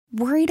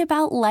Worried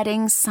about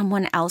letting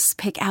someone else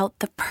pick out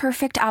the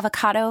perfect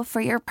avocado for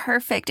your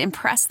perfect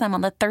impress them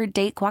on the third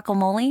date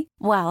guacamole?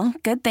 Well,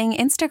 good thing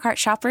Instacart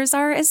shoppers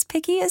are as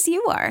picky as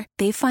you are.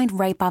 They find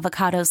ripe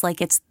avocados like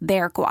it's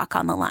their guac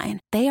on the line.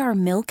 They are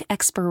milk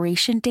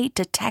expiration date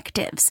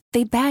detectives.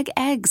 They bag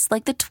eggs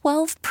like the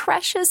 12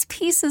 precious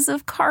pieces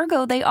of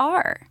cargo they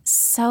are.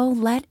 So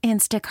let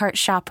Instacart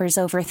shoppers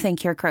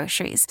overthink your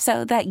groceries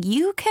so that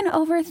you can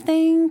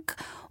overthink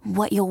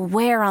what you'll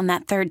wear on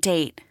that third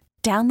date.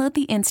 Download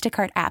the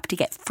Instacart app to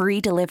get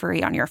free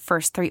delivery on your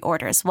first 3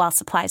 orders while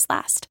supplies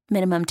last.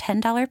 Minimum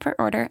 $10 per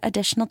order.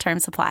 Additional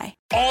terms apply.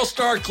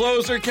 All-star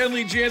closer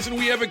Kenley Jansen,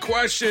 we have a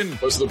question.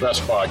 What's the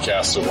best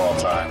podcast of all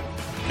time?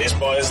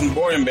 Baseball isn't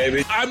boring,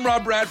 baby. I'm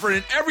Rob Bradford,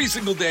 and every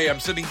single day I'm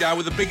sitting down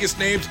with the biggest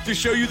names to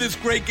show you this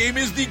great game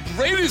is the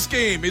greatest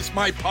game. It's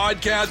my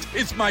podcast.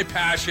 It's my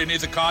passion.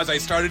 It's a cause I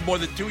started more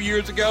than 2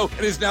 years ago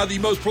and is now the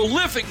most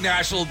prolific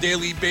national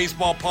daily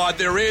baseball pod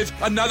there is.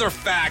 Another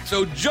fact.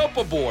 So jump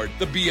aboard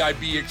the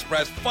BIB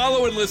Express.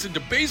 Follow and listen to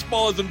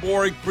Baseball Isn't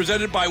Boring,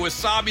 presented by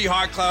Wasabi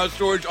Hot Cloud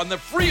Storage on the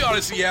free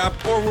Odyssey app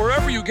or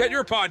wherever you get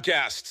your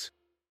podcasts.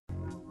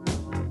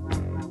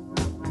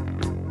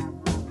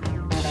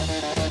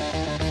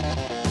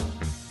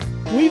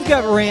 We've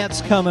got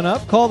rants coming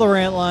up. Call the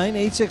rant line,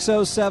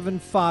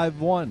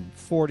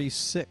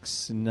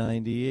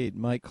 860-751-4698.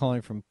 Mike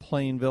calling from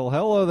Plainville.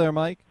 Hello there,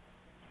 Mike.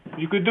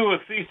 You could do a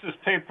thesis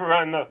paper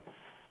on the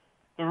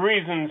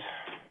reasons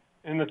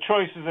and the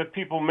choices that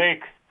people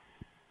make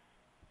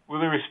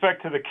with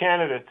respect to the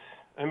candidates.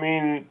 I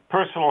mean,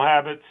 personal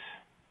habits.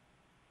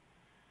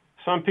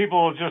 Some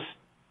people will just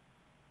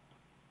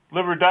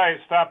live or die at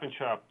Stop and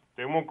Shop.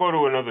 They won't go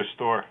to another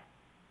store.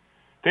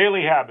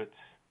 Daily habits.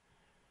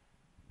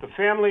 The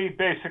family,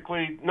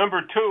 basically,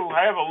 number 2,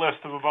 I have a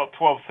list of about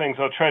 12 things.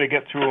 I'll try to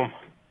get through them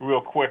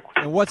real quick.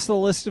 And what's the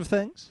list of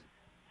things?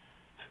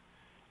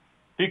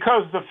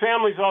 Because the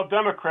family's all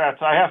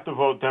Democrats, I have to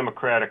vote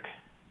Democratic.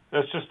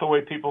 That's just the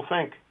way people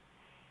think.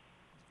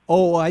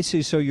 Oh, I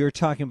see. So you're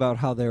talking about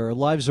how their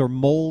lives are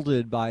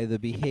molded by the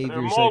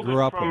behaviors they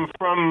grew up with.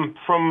 From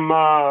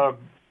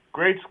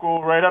grade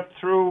school right up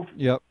through.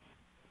 Yep.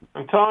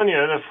 I'm telling you,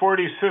 the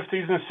 40s,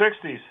 50s, and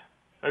 60s.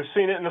 I've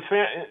seen it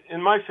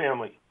in my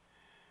family.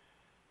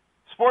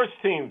 Sports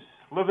teams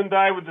live and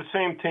die with the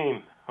same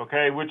team,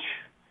 okay, which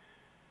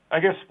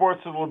I guess sports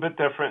is a little bit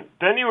different.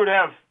 Then you would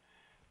have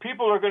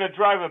people are going to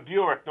drive a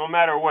Buick no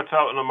matter what's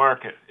out in the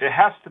market. It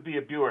has to be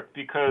a Buick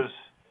because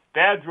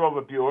Dad drove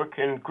a Buick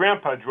and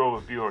Grandpa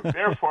drove a Buick.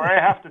 Therefore, I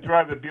have to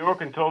drive a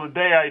Buick until the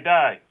day I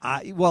die.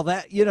 Well,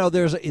 that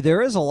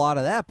there is a lot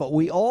of that, but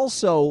we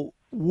also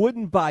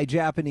wouldn't buy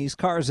Japanese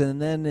cars,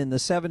 and then in the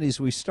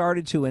 70s we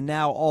started to, and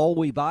now all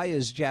we buy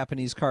is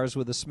Japanese cars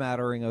with a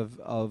smattering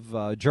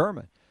of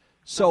German.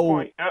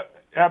 So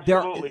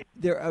absolutely,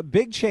 a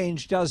big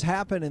change does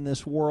happen in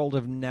this world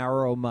of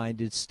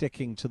narrow-minded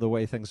sticking to the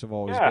way things have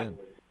always been.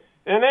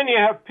 And then you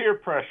have peer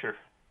pressure.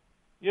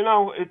 You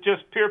know,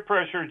 peer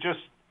pressure.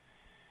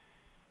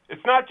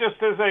 It's not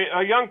just as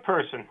a young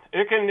person.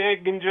 It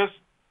can just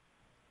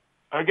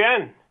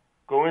again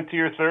go into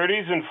your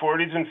 30s and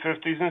 40s and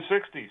 50s and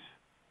 60s.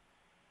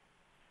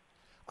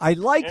 I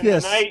like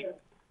this.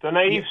 The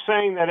naive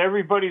saying that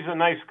everybody's a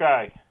nice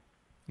guy.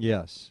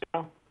 Yes. You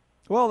know?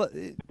 Well,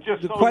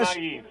 just the so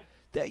question,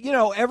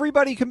 naive.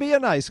 Everybody can be a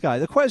nice guy.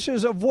 The question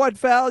is, of what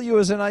value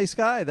is a nice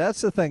guy?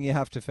 That's the thing you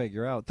have to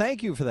figure out.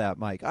 Thank you for that,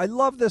 Mike. I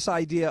love this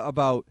idea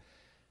about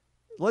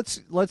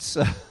let's let's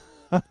do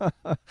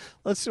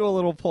a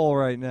little poll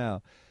right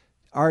now.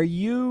 Are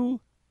you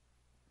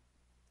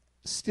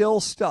still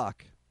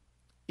stuck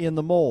in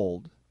the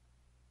mold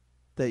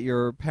that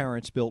your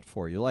parents built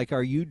for you? Like,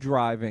 are you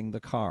driving the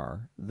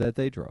car that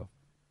they drove?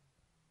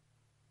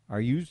 Are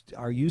you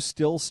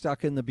still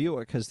stuck in the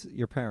Buick because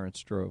your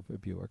parents drove a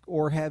Buick?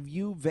 Or have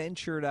you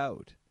ventured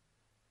out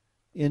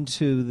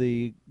into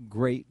the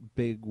great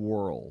big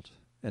world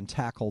and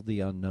tackled the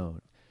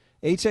unknown?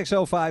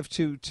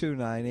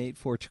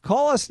 860-522-9842.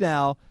 Call us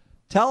now.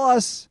 Tell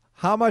us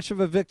how much of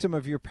a victim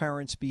of your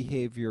parents'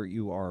 behavior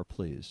you are,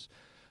 please.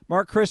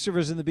 Mark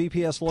Christopher's in the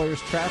BPS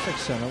Lawyers Traffic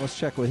Center. Let's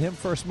check with him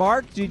first.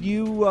 Mark, did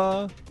you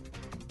buy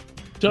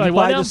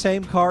the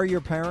same car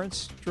your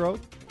parents drove?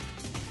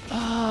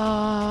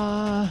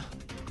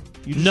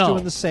 You just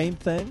doing the same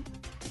thing?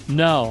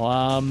 No.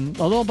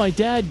 Although my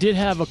dad did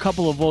have a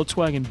couple of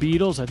Volkswagen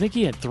Beetles. I think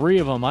he had 3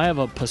 of them. I have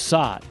a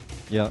Passat.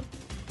 Yeah.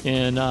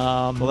 And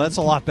well, that's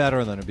a lot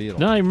better than a Beetle.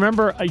 No, I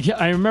remember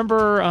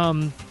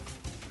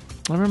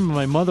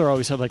my mother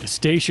always had like a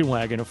station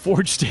wagon, a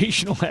Ford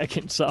station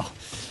wagon. So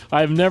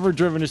I've never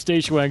driven a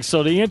station wagon.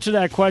 So to answer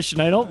that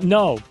question, I don't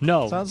know.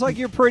 No. Sounds like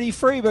you're pretty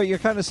free, but you're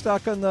kind of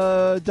stuck on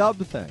the dub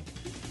thing.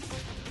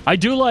 I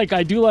do like.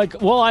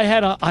 Well, I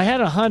had a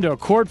Honda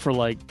Accord for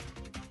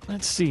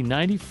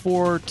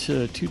 94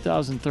 to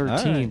 2013,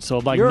 right. So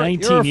 19 you're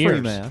a years.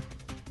 Free man.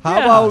 How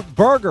about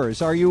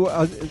burgers? Are you?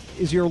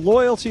 Is your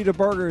loyalty to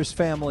burgers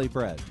family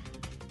bred?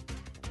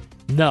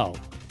 No.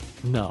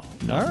 All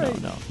right.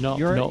 No.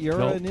 You're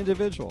an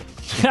individual.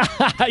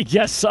 I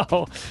guess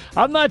so.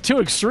 I'm not too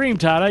extreme,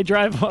 Todd. I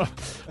drive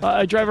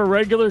a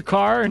regular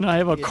car, and I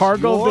have a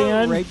cargo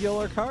van.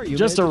 Regular car.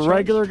 Just a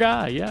regular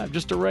guy. Yeah,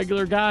 just a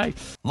regular guy.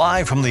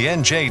 Live from the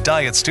NJ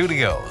Diet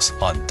Studios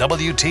on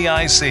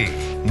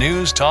WTIC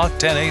News Talk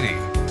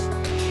 1080.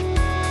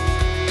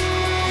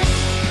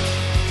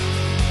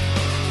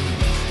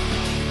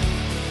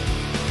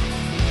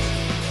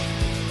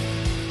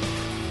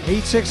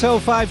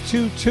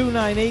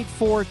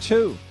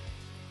 860-522-9842.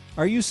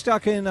 Are you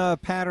stuck in a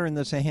pattern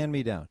that's a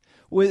hand-me-down?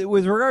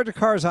 With regard to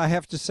cars, I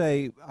have to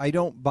say I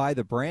don't buy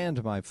the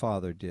brand my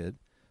father did,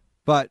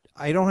 but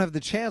I don't have the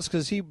chance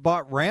because he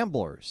bought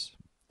Ramblers,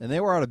 and they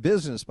were out of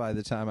business by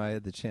the time I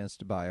had the chance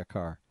to buy a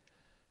car.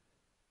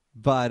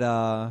 But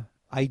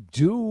I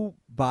do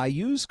buy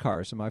used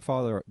cars, and my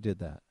father did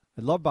that.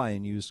 I love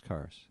buying used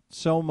cars.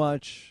 So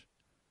much,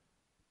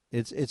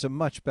 it's a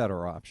much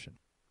better option.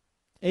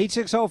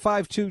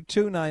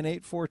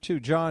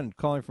 860-522-9842. John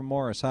calling from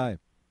Morris. Hi.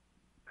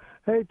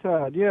 Hey,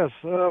 Todd. Yes,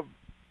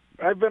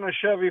 I've been a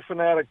Chevy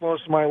fanatic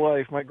most of my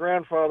life. My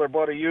grandfather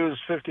bought a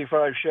used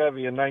 55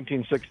 Chevy in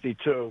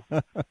 1962.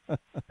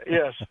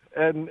 Yes,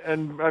 and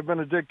I've been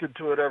addicted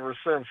to it ever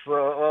since.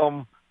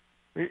 When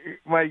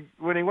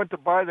he went to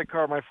buy the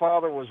car, my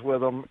father was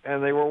with him,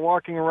 and they were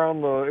walking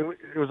around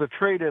it was a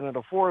trade-in at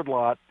a Ford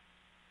lot,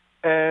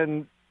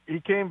 and he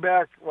came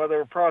back while they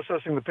were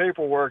processing the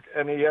paperwork,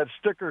 and he had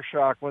sticker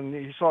shock when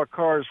he saw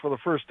cars for the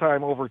first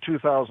time over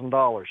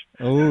 $2,000.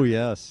 Oh,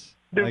 yes.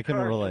 New I can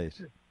cars.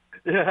 relate.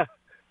 Yeah.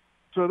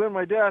 So then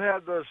my dad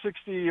had the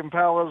 60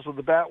 Impalas with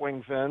the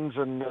Batwing fins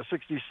and a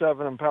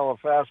 67 Impala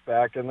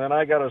Fastback, and then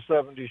I got a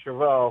 70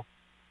 Chevelle.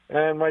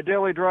 And my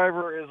daily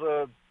driver is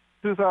a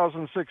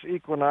 2006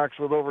 Equinox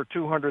with over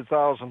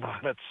 200,000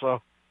 on it.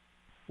 So,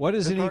 what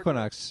is an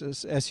Equinox?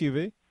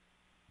 SUV?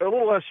 A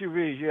little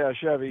SUV, yeah,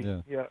 Chevy.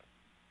 Yeah.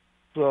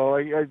 So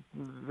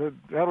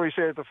how do we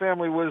say it? The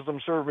family wisdom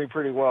served me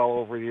pretty well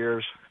over the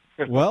years.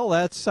 Well,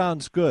 that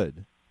sounds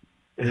good.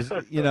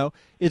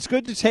 It's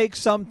good to take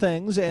some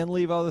things and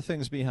leave other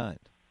things behind.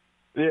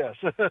 Yes.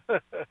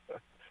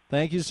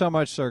 Thank you so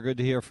much, sir. Good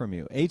to hear from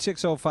you.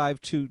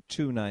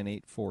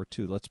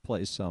 860-522-9842. Let's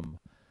play some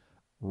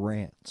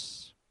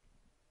rants.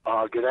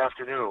 Good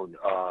afternoon.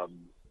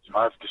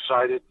 I've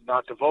decided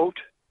not to vote.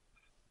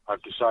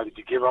 I've decided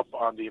to give up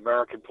on the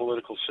American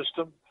political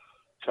system.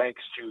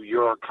 Thanks to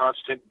your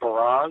constant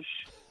barrage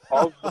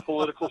of the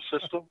political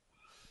system,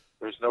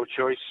 there's no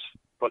choice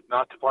but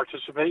not to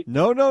participate.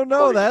 No,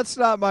 that's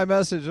not my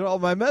message at all.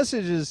 My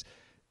message is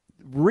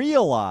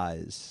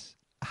realize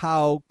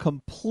how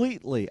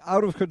completely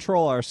out of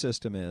control our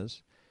system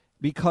is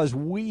because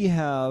we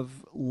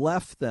have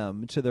left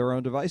them to their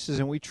own devices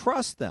and we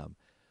trust them.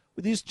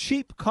 These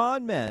cheap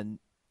con men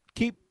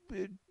keep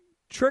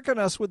tricking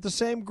us with the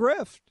same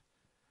grift.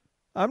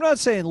 I'm not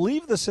saying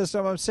leave the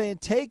system. I'm saying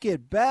take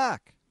it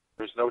back.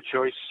 There's no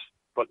choice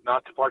but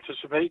not to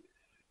participate.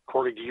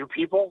 According to you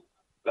people,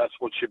 that's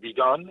what should be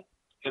done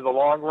in the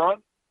long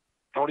run.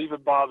 Don't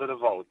even bother to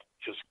vote.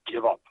 Just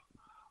give up.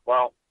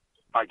 Well,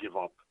 I give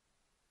up.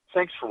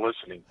 Thanks for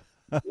listening.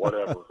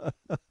 Whatever.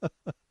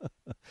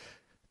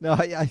 No,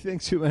 I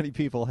think too many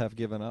people have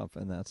given up,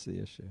 and that's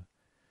the issue.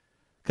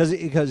 Because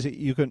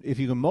if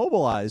you can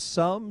mobilize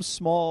some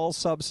small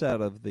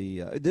subset of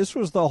the this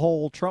was the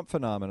whole Trump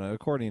phenomenon,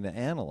 according to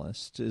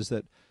analysts, is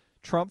that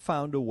Trump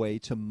found a way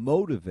to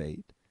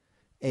motivate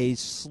a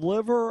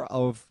sliver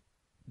of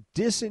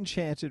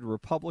disenchanted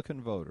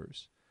Republican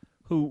voters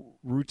who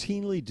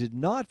routinely did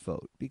not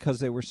vote because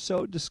they were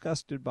so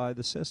disgusted by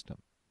the system.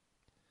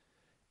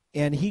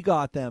 And he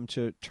got them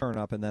to turn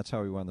up, and that's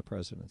how he won the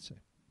presidency.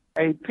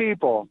 Hey,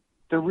 people.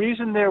 The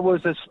reason there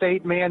was a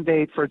state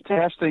mandate for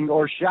testing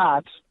or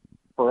shots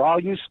for all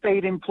you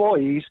state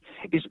employees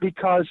is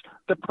because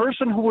the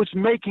person who was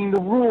making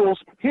the rules,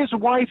 his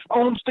wife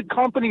owns the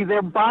company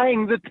they're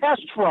buying the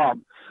test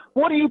from.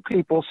 What are you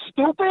people,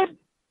 stupid?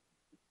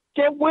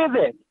 Get with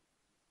it.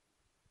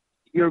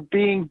 You're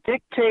being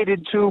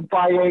dictated to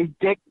by a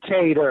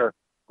dictator,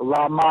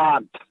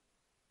 Lamont.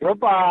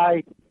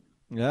 Goodbye.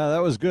 Yeah,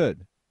 that was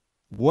good.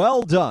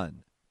 Well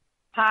done.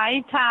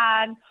 Hi,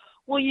 Todd.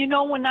 Well,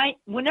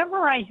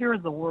 whenever I hear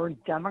the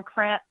word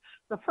Democrat,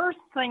 the first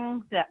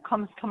thing that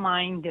comes to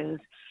mind is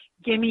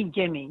gimme,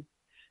 gimme.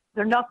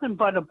 They're nothing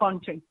but a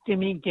bunch of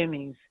gimme,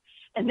 gimmes.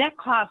 And that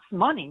costs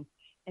money.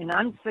 And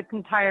I'm sick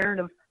and tired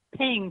of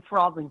paying for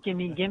all the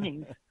gimme,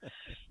 gimmes.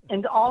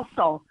 And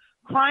also,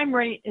 crime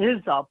rate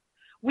is up.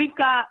 We've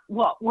got,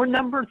 we're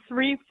number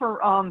 3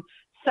 for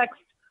sex,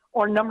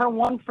 or number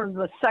 1 for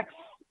the sex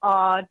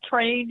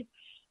trade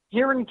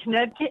here in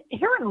Connecticut,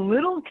 here in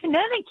Little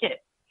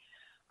Connecticut.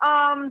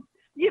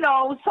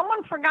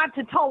 Someone forgot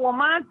to tell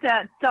Lamont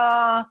that,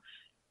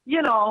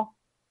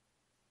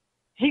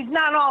 he's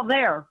not all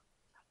there.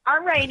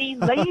 All righty,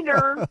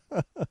 later.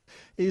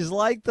 He's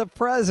like the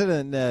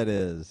president, Ned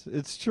is.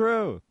 It's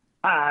true.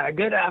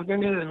 Good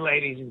afternoon,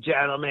 ladies and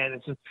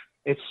gentlemen.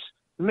 It's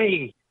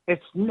me.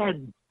 It's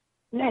Ned.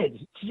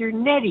 Ned, you're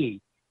Nettie.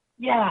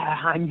 Yeah,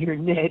 I'm your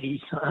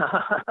Nettie.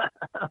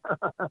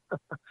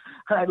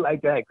 I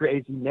like that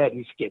crazy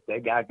Nettie skit they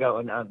got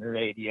going on the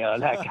radio.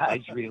 That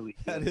guy's really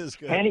good. That is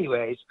good.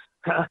 Anyways,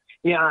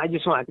 I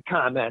just wanted to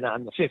comment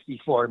on the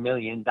 $54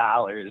 million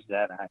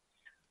that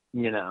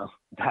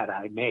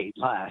I made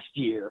last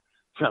year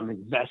from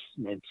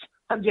investments.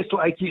 I'm just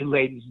like you,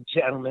 ladies and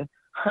gentlemen.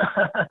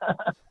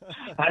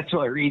 That's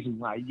one reason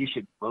why you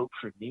should vote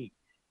for me.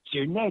 It's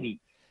your Nettie.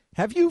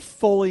 Have you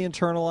fully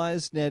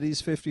internalized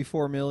Nettie's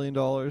 $54 million?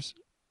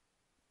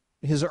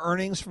 His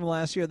earnings from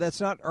last year, that's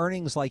not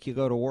earnings like you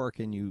go to work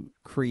and you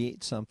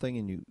create something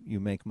and you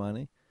make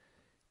money.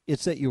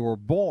 It's that you were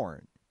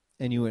born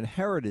and you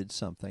inherited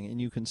something and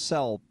you can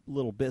sell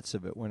little bits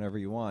of it whenever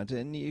you want,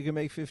 and you can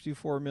make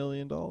 $54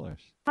 million.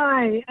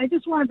 Hi, I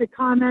just wanted to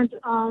comment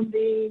on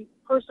the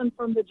person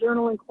from the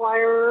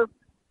Journal-Inquirer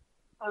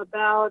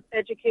about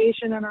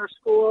education in our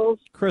schools.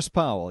 Chris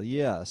Powell,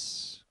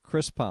 yes.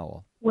 Chris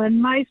Powell.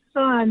 When my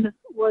son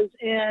was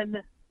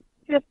in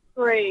fourth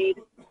grade,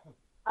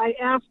 I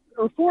asked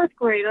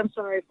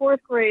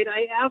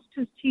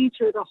his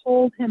teacher to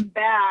hold him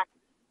back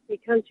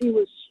because he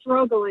was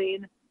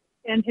struggling,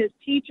 and his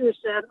teacher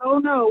said, "Oh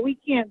no, we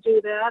can't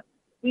do that.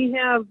 We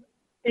have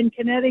in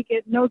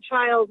Connecticut No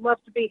Child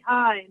Left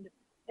Behind,"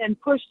 and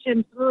pushed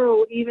him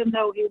through even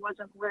though he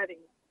wasn't ready.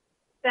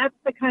 That's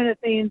the kind of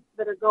things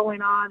that are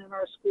going on in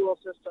our school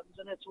systems,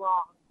 and it's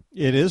wrong.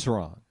 It is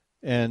wrong.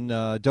 And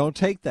don't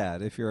take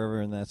that if you're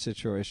ever in that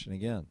situation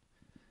again.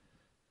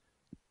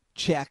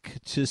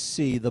 Check to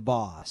see the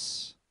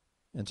boss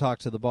and talk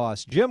to the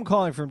boss. Jim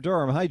calling from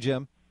Durham. Hi,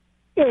 Jim.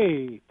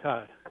 Hey,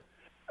 Todd.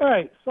 All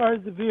right, as far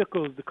as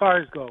the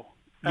cars go.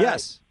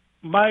 Yes.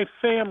 My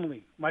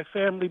family,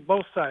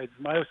 both sides,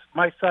 my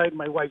side,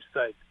 my wife's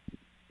side,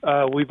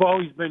 we've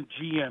always been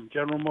GM,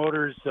 General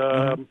Motors,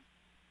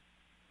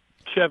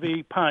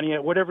 Chevy,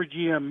 Pontiac, whatever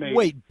GM made.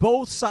 Wait,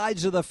 both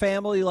sides of the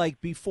family,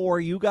 like before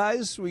you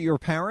guys, your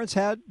parents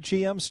had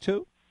GMs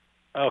too?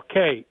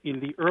 Okay. In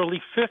the early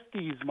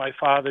 50s, my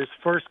father's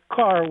first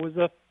car was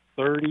a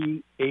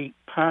 38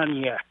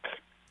 Pontiac.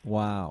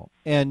 Wow.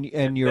 And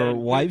your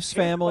wife's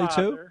family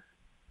too?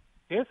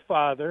 His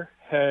father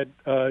had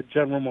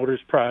General Motors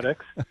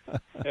products.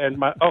 And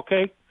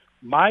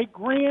my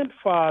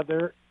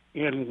grandfather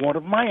and one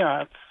of my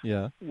aunts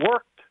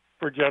worked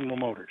for General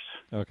Motors.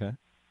 Okay.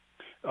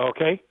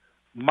 Okay.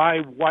 My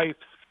wife's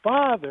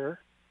father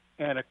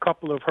and a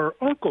couple of her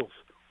uncles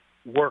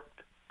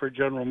worked for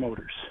General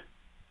Motors.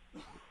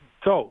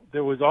 So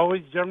there was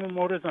always General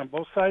Motors on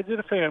both sides of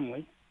the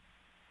family.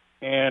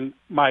 And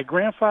my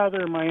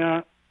grandfather and my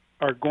aunt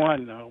are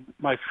gone now.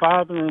 My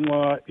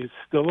father-in-law is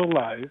still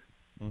alive.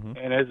 Mm-hmm.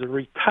 And as a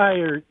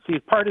retired,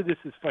 part of this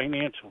is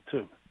financial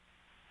too,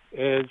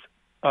 is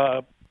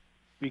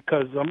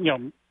because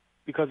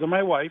of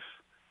my wife,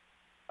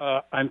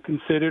 I'm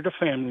considered a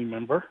family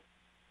member.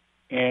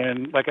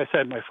 And like I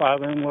said, my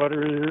father-in-law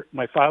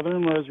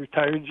is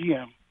retired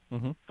GM.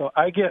 Mm-hmm. So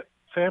I get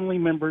family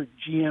member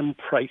GM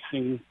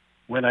pricing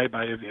when I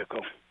buy a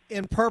vehicle.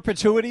 In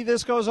perpetuity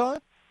this goes on?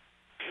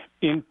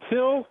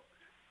 Until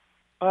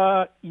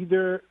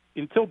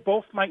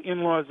both my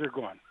in-laws are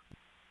gone.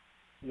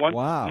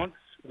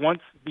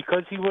 Once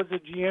because he was a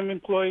GM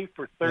employee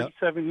for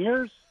 37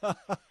 years.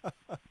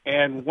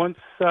 And once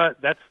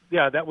that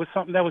was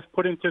something that was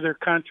put into their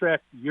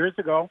contract years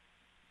ago.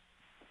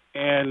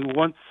 And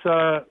once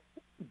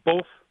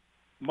both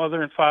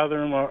mother and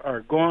father-in-law are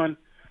gone,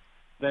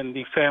 then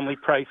the family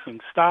pricing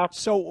stops.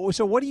 So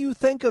what do you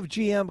think of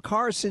GM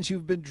cars since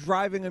you've been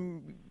driving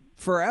them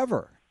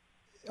forever?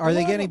 Are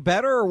they getting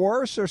better or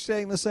worse or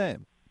staying the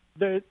same?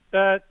 They're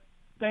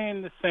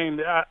staying the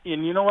same.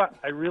 And you know what?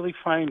 I really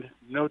find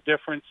no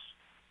difference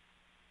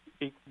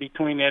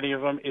between any of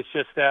them. It's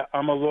just that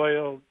I'm a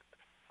loyal.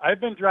 I've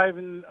been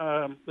driving,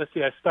 I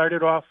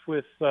started off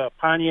with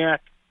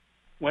Pontiac,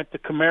 went to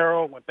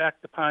Camaro, went back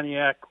to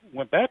Pontiac,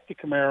 went back to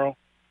Camaro,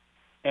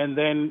 and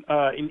then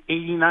in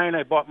 '89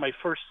 I bought my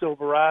first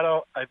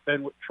Silverado. I've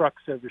been with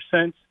trucks ever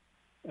since.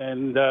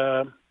 And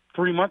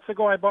 3 months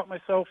ago I bought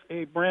myself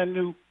a brand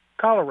new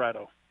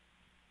Colorado.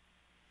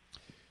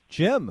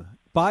 Jim,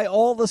 buy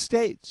all the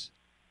states.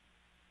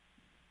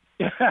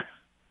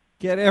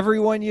 Get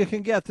everyone you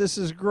can get. This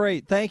is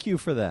great. Thank you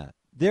for that.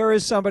 There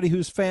is somebody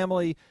whose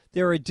family,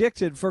 they're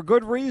addicted for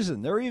good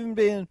reason. They're even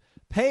being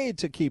paid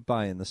to keep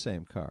buying the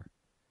same car.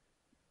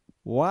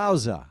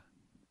 Wowza.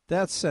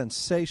 That's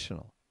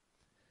sensational.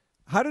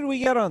 How did we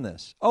get on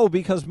this? Oh,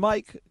 because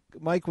Mike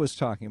was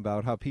talking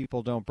about how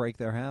people don't break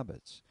their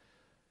habits.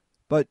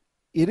 But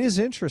it is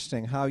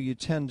interesting how you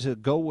tend to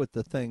go with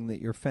the thing that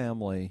your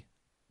family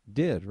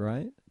did,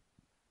 right?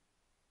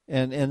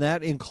 And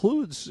that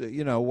includes,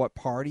 what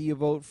party you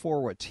vote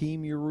for, what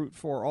team you root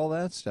for, all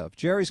that stuff.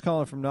 Jerry's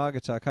calling from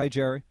Naugatuck. Hi,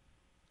 Jerry.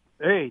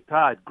 Hey,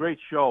 Todd. Great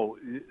show.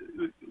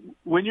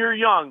 When you're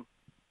young,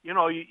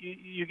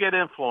 you get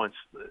influenced.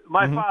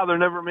 My father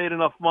never made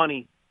enough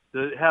money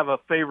to have a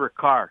favorite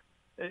car.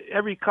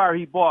 Every car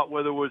he bought,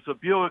 whether it was a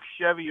Buick,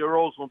 Chevy, or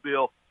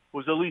Oldsmobile,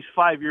 was at least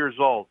 5 years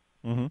old.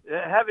 Mm-hmm.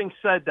 Having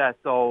said that,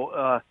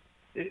 though,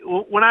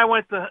 When I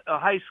went to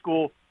high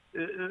school,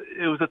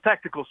 it was a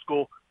technical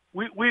school.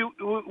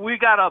 We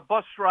got a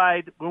bus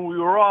ride when we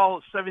were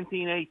all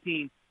 17,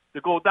 18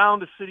 to go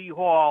down to City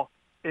Hall,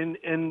 and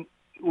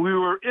we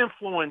were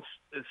influenced,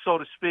 so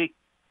to speak,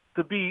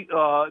 to be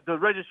to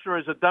register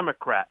as a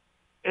Democrat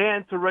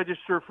and to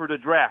register for the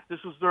draft.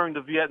 This was during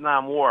the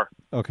Vietnam War.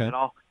 Okay. You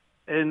know,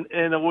 and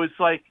it was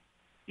like,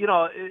 you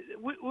know,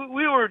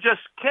 we were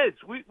just kids.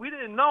 We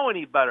didn't know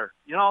any better,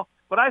 you know.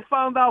 But I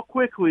found out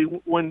quickly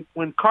when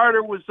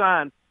Carter was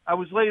on. I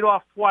was laid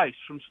off twice.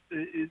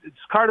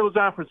 Carter was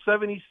on from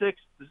 76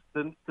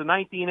 to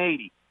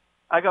 1980.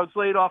 I was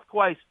laid off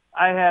twice.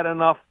 I had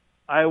enough.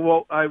 I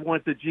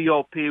went to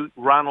GOP,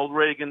 Ronald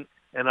Reagan,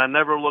 and I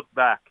never looked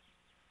back.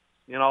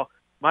 You know,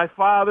 my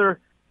father,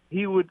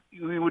 he would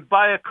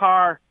buy a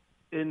car,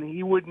 and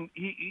he wouldn't.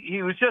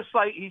 He was just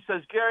like, he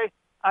says, Gary,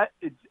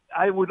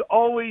 I would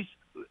always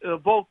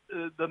vote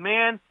the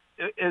man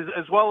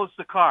as well as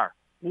the car.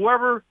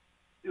 Whatever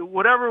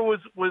was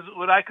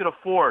what I could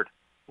afford,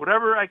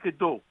 whatever I could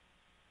do.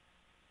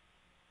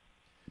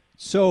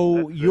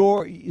 So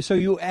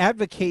you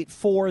advocate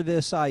for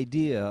this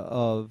idea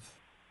of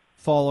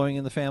following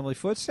in the family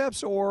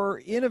footsteps or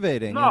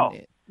innovating? No.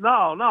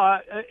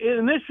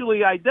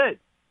 Initially I did,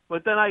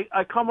 but then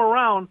I come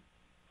around,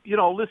 you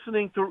know,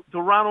 listening to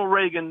Ronald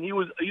Reagan. He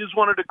was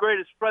one of the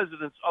greatest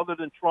presidents other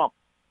than Trump,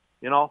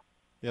 you know.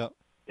 Yeah.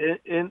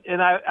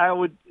 And I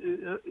would,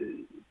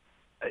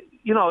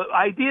 you know,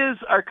 ideas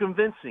are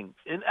convincing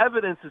and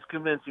evidence is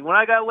convincing. When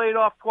I got laid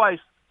off twice,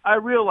 I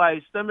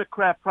realized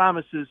Democrat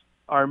promises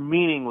are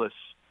meaningless.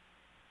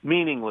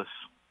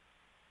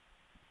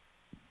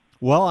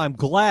 Well, I'm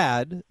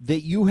glad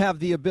that you have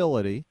the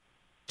ability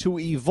to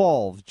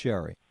evolve,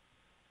 Jerry.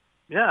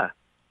 Yeah.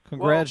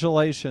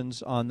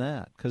 Congratulations on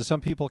that, because some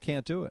people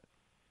can't do it.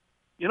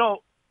 You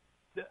know,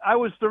 I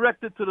was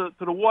directed to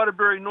the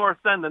Waterbury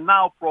North End, the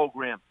NOW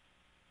program.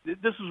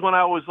 This is when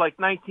I was like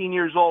 19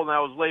 years old and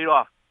I was laid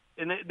off.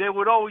 And they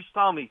would always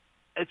tell me,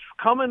 it's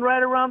coming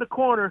right around the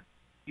corner.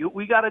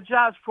 We got a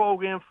jobs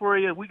program for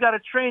you. We got a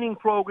training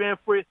program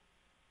for you.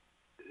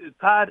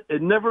 Todd,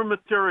 it never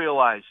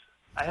materialized.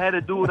 I had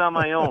to do it on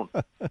my own.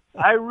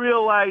 I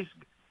realized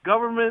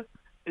government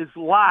is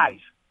lies.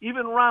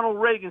 Even Ronald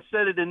Reagan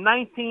said it in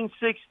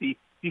 1960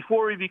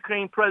 before he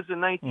became president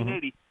in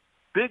 1980.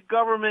 Mm-hmm. Big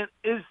government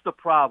is the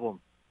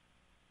problem.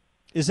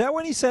 Is that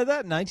when he said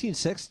that,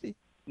 1960?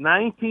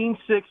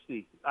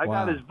 1960. I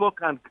got his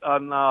book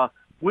on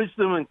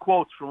wisdom and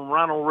quotes from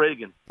Ronald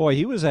Reagan. Boy,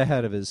 he was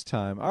ahead of his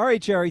time. All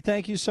right, Jerry,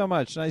 thank you so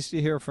much. Nice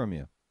to hear from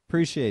you.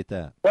 Appreciate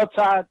that. Well,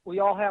 Todd, we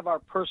all have our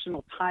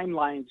personal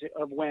timelines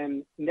of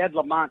when Ned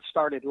Lamont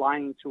started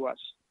lying to us.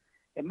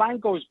 And mine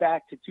goes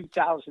back to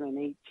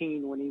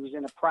 2018 when he was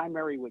in a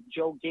primary with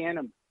Joe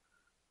Ganim,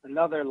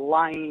 another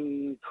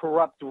lying,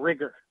 corrupt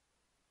rigger.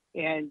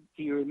 And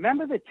do you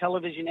remember the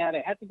television ad?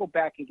 I had to go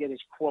back and get his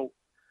quote.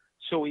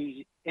 So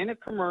he's in a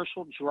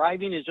commercial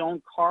driving his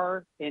own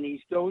car, and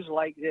he goes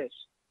like this,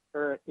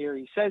 or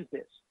he says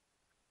this.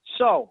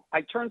 So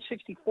I turned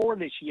 64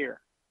 this year.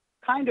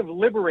 Kind of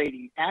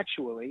liberating,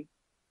 actually.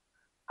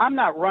 I'm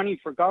not running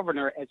for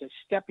governor as a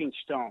stepping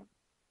stone.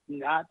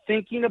 Not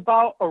thinking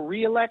about a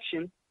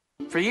re-election.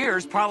 For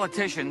years,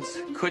 politicians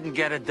couldn't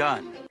get it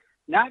done.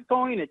 Not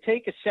going to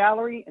take a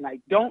salary, and I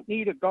don't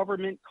need a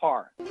government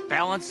car.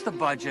 Balance the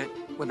budget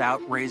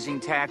without raising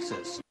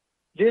taxes.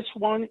 This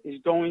one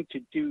is going to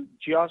do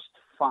just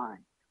fine.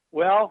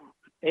 Well,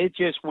 it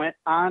just went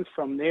on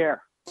from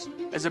there.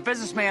 As a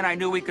businessman, I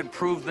knew we could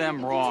prove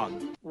them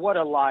wrong. What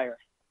a liar.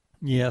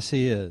 Yes,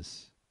 he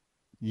is.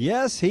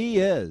 Yes, he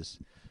is.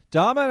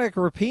 Dominic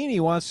Rapini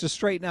wants to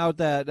straighten out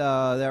that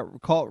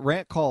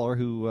rant caller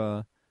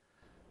who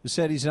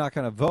said he's not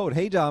going to vote.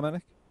 Hey,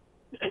 Dominic.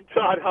 Hey,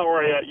 Todd, how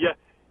are you? Yeah,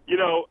 you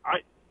know,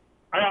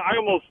 I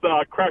almost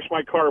crashed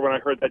my car when I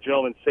heard that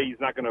gentleman say he's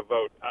not going to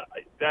vote.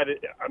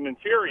 I'm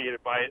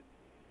infuriated by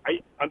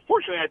it.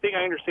 Unfortunately, I think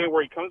I understand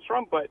where he comes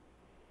from, but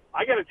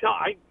I got to tell,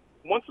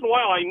 once in a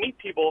while I meet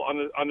people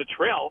on the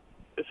trail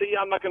that say, yeah,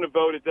 I'm not going to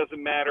vote. It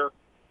doesn't matter,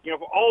 you know,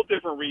 for all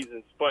different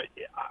reasons. But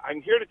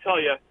I'm here to tell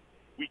you,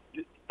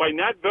 by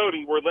not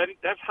voting,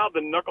 that's how the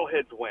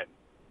knuckleheads win.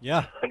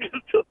 Yeah. I'm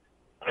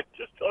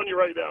just telling you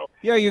right now.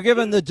 Yeah, you're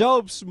giving the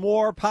dopes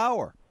more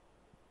power.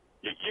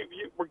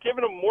 We're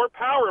giving them more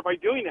power by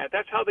doing that.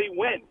 That's how they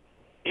win.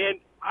 And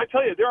I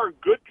tell you, there are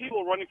good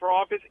people running for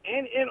office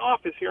and in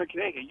office here in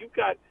Connecticut. You've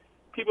got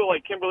people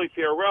like Kimberly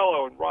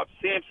Fiorello and Rob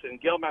Sampson,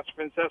 Gail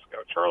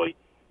Mastrofrancesco, Charlie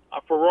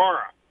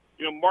Ferrara,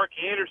 you know, Mark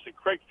Anderson,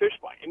 Craig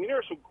Fishbein. I mean, there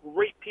are some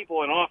great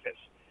people in office,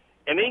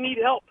 and they need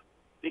help.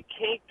 They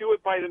can't do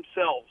it by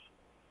themselves.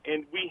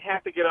 And we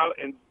have to get out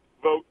and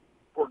vote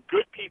for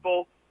good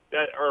people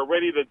that are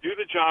ready to do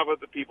the job of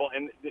the people.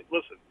 And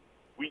listen,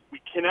 we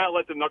cannot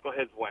let the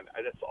knuckleheads win.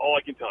 That's all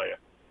I can tell you.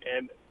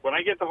 And when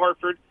I get to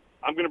Hartford,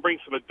 I'm going to bring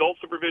some adult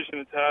supervision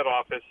into that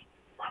office.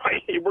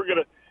 Right? We're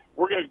going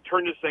to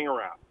turn this thing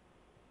around.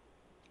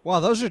 Wow,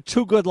 those are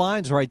two good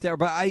lines right there.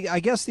 But I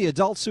guess the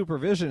adult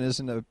supervision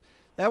isn't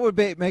that would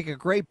make a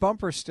great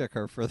bumper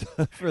sticker for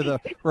the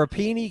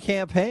Rapini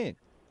campaign.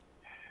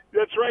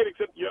 That's right,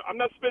 except I'm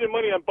not spending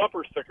money on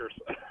bumper stickers.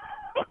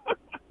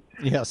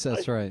 Yes,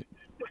 that's right.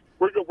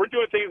 We're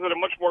doing things that are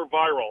much more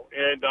viral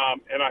and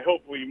I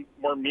hope we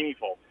more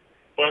meaningful.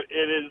 But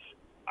it is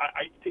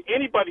to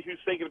anybody who's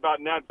thinking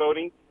about not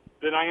voting,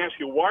 then I ask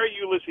you, why are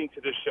you listening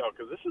to this show?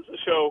 Because this is a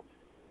show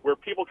where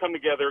people come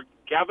together,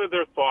 gather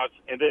their thoughts,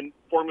 and then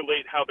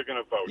formulate how they're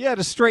going to vote. Yeah,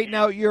 to straighten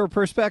out your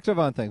perspective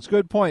on things.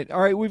 Good point.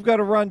 All right, we've got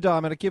to run,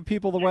 Dominic. Give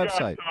people the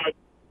website.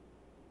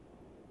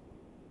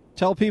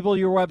 Tell people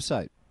your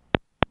website.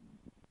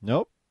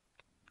 Nope.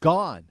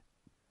 Gone.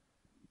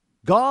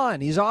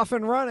 He's off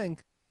and running.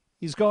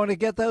 He's going to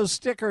get those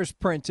stickers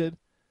printed.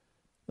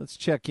 Let's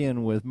check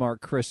in with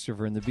Mark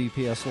Christopher in the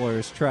BPS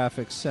Lawyers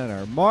Traffic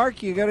Center.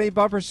 Mark, you got any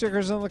bumper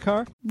stickers on the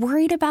car?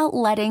 Worried about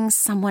letting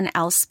someone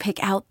else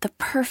pick out the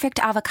perfect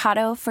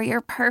avocado for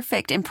your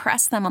perfect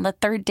impress them on the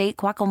third date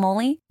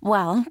guacamole?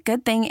 Well,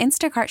 good thing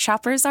Instacart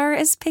shoppers are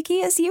as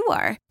picky as you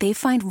are. They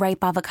find ripe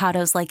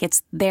avocados like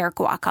it's their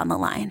guac on the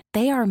line.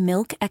 They are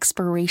milk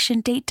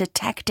expiration date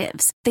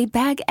detectives. They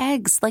bag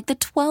eggs like the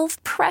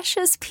 12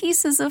 precious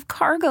pieces of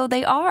cargo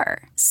they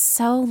are.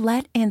 So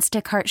let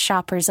Instacart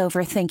shoppers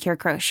overthink your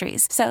groceries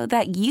so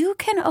that you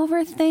can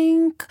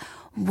overthink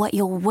what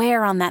you'll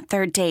wear on that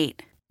third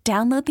date.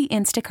 Download the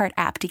Instacart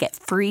app to get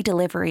free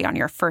delivery on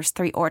your first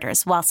 3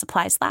 orders while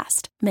supplies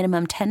last.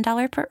 Minimum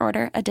 $10 per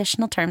order.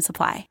 Additional terms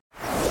apply.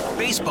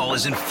 Baseball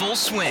is in full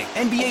swing.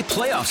 NBA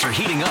playoffs are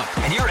heating up,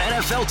 and your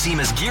NFL team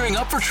is gearing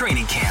up for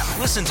training camp.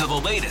 Listen to the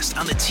latest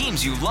on the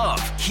teams you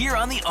love here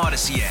on the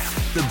Odyssey app.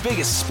 The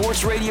biggest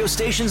sports radio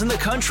stations in the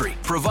country,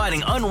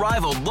 providing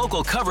unrivaled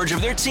local coverage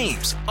of their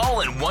teams,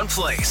 all in one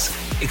place.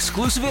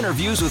 Exclusive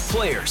interviews with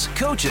players,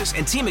 coaches,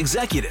 and team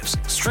executives,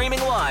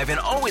 streaming live and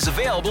always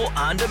available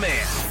on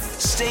demand.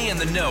 Stay in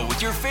the know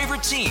with your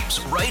favorite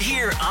teams right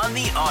here on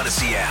the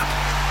Odyssey app.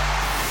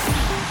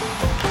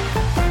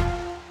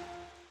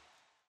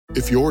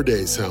 If your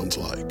day sounds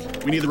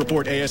like... We need the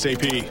report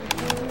ASAP.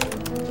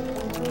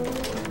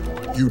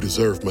 You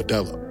deserve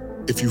Modelo.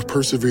 If you've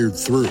persevered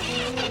through...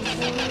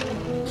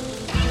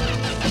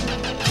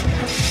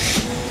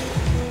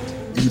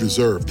 You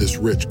deserve this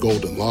rich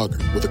golden lager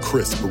with a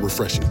crisp but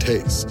refreshing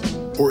taste.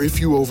 Or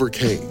if you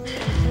overcame...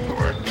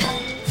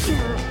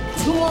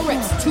 2 more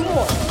reps, 2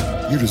 more.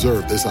 You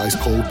deserve this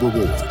ice-cold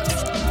reward.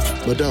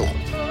 Modelo,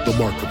 the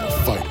Markable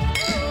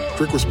Fighter.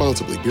 Drink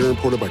responsibly. Beer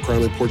imported by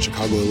Crown Imports,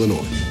 Chicago,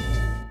 Illinois.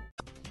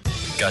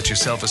 Got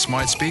yourself a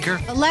smart speaker?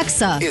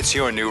 Alexa, It's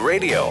your new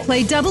radio.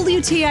 play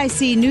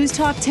WTIC News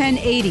Talk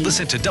 1080.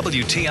 Listen to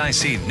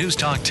WTIC News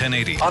Talk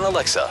 1080 on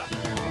Alexa.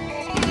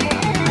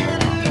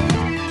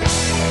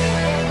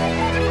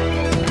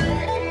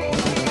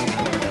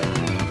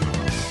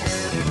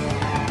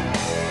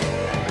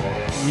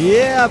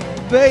 Yeah,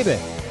 baby.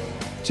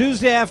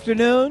 Tuesday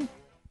afternoon.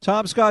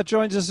 Tom Scott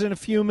joins us in a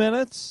few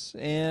minutes,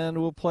 and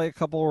we'll play a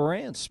couple of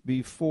rants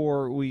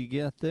before we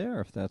get there,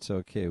 if that's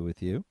okay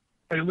with you.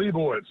 Hey,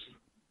 Leibowitz,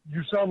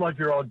 you sound like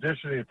you're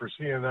auditioning for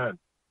CNN.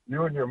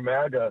 You and your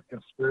MAGA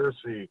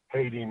conspiracy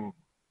hating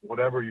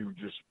whatever you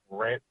just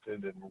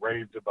ranted and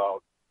raved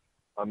about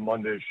on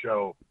Monday's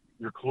show.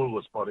 You're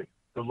clueless, buddy.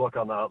 Good luck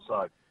on the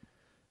outside.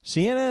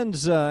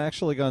 CNN's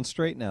actually gone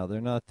straight now.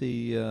 They're not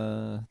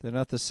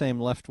the same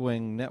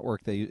left-wing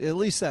network at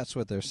least that's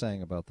what they're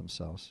saying about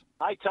themselves.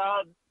 Hi,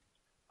 Todd.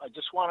 I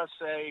just want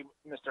to say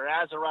Mr.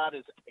 Azarad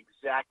is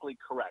exactly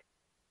correct.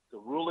 The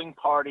ruling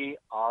party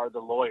are the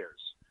lawyers.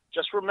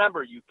 Just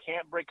remember, you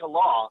can't break a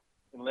law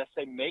unless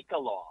they make a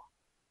law.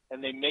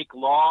 And they make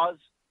laws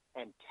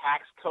and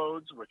tax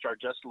codes, which are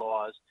just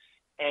laws,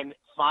 and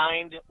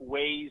find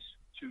ways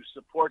to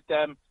support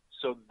them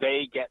so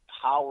they get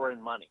power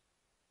and money.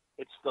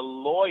 It's the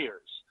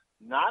lawyers,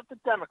 not the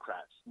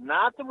Democrats,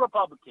 not the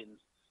Republicans,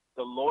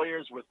 the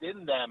lawyers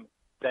within them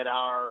that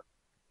are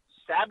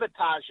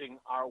sabotaging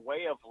our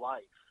way of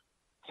life,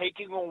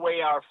 taking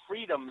away our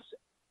freedoms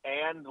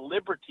and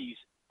liberties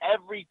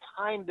every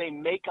time they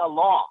make a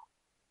law.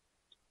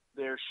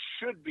 There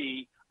should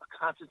be a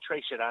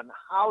concentration on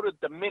how to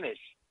diminish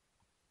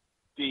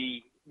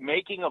the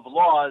making of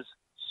laws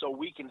so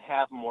we can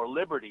have more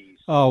liberties.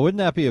 Oh, wouldn't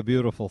that be a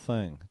beautiful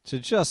thing to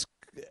just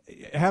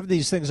have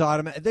these things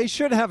automatic? They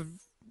should have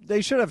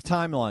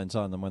timelines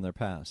on them when they're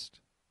passed.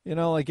 You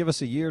know, like give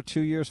us a year,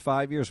 2 years,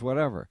 5 years,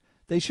 whatever.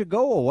 They should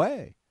go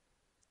away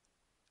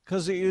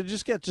because you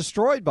just get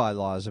destroyed by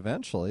laws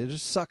eventually. You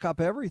just suck up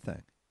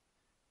everything.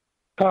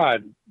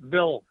 Todd,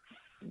 Bill,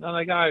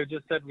 the guy who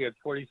just said we had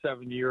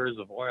 47 years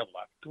of oil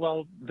left.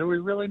 Well, do we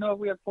really know if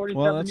we have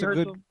 47 years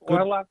of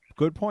oil left?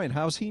 Good point.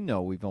 How's he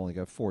know we've only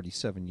got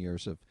 47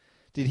 years of...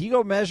 Did he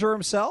go measure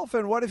himself?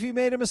 And what if he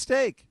made a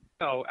mistake?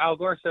 No, Al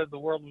Gore said the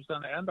world was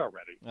going to end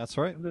already. That's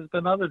right. And there's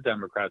been other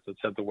Democrats that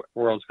said the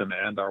world's going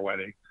to end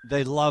already.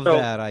 They love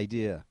that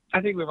idea.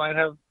 I think we might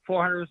have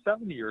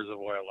 470 years of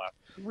oil left.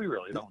 We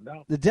really don't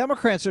know. The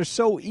Democrats are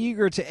so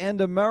eager to end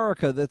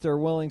America that they're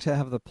willing to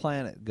have the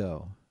planet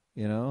go,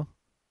 you know?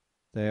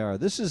 They are.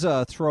 This is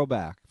a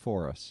throwback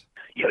for us.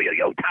 Yo,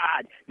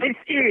 Todd. This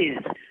is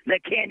the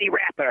Candy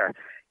Rapper.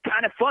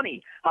 Kind of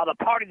funny how the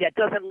party that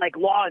doesn't like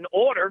law and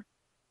order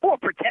for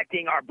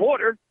protecting our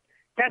border.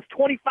 That's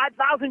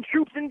 25,000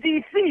 troops in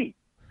D.C.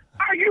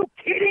 Are you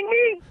kidding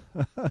me?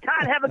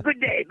 Todd, have a good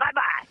day.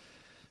 Bye-bye.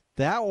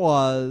 That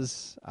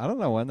was, I don't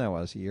know when that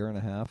was, a year and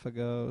a half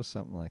ago,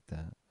 something like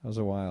that. That was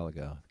a while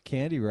ago.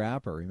 Candy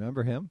Rapper,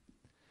 remember him?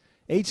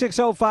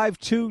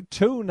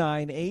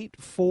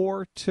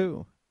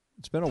 860-522-9842.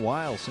 It's been a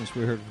while since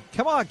we heard.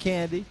 Come on,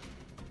 Candy.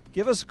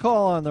 Give us a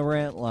call on the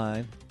rant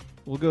line.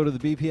 We'll go to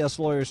the BPS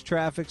Lawyers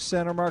Traffic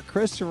Center. Mark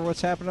Christopher,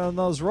 what's happening on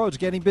those roads?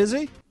 Getting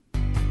busy?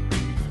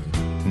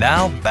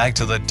 Now, back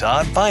to the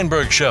Todd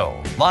Feinberg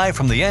Show, live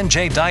from the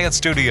NJ Diet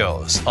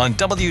Studios on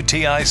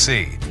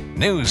WTIC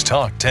News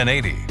Talk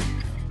 1080.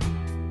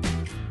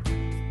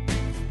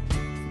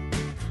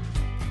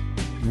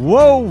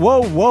 Whoa,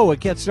 whoa, whoa. It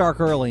gets dark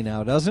early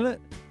now, doesn't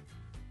it?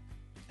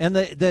 And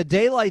the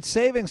daylight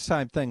savings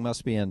time thing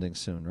must be ending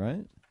soon,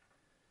 right?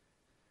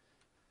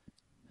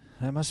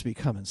 That must be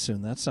coming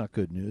soon. That's not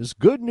good news.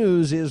 Good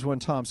news is when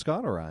Tom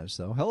Scott arrives,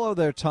 though. Hello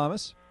there,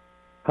 Thomas.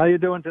 How you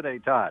doing today,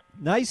 Todd?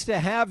 Nice to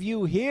have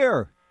you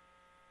here.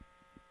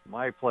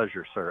 My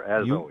pleasure, sir,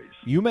 as always.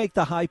 You make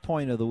the high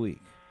point of the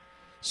week.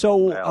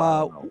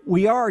 So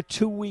we are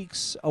 2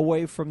 weeks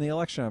away from the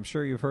election. I'm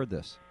sure you've heard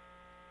this.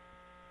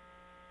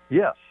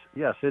 Yes,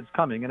 it's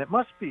coming, and it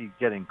must be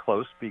getting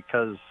close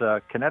because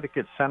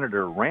Connecticut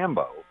Senator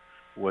Rambo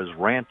was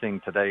ranting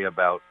today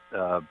about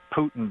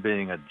Putin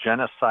being a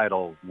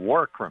genocidal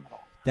war criminal.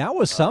 That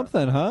was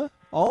something, huh?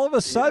 All of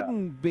a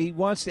sudden, he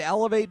wants to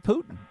elevate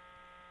Putin.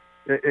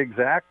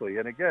 Exactly,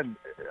 and again,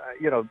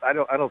 I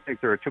don't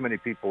think there are too many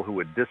people who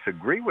would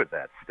disagree with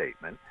that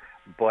statement,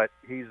 but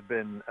he's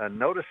been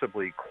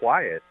noticeably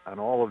quiet on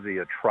all of the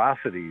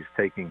atrocities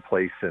taking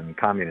place in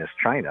communist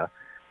China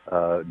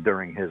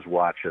during his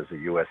watch as a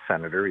U.S.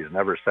 senator. He's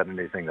never said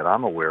anything that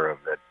I'm aware of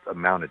that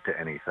amounted to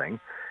anything.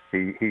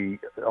 He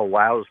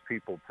allows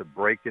people to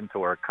break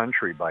into our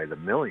country by the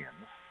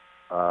millions,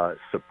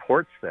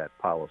 supports that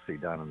policy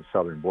down on the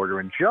southern border.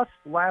 And just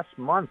last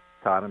month,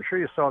 Todd, I'm sure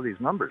you saw these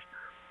numbers,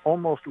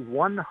 almost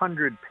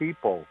 100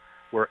 people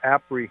were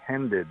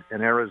apprehended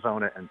in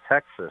Arizona and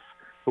Texas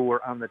who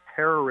were on the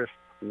terrorist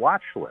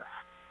watch list.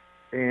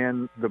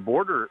 And the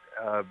border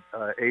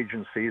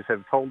agencies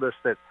have told us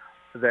that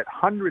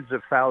hundreds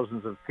of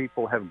thousands of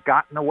people have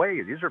gotten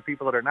away. These are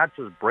people that are not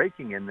just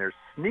breaking in, they're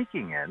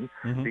sneaking in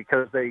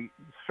because they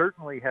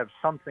certainly have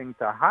something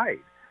to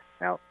hide.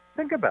 Now,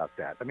 think about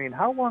that. I mean,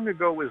 how long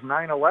ago was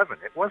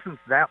 9/11? It wasn't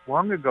that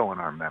long ago in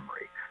our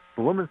memory.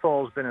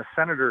 Blumenthal's been a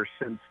senator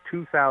since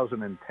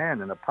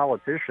 2010 and a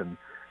politician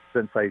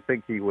since I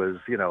think he was,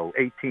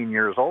 18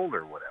 years old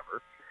or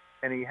whatever.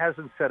 And he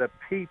hasn't said a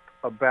peep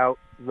about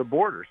the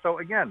border. So,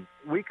 again,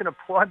 we can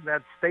applaud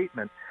that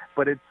statement,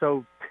 but it's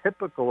so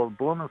typical of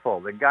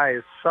Blumenthal. The guy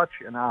is such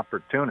an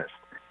opportunist.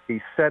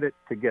 He said it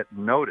to get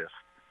noticed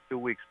 2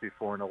 weeks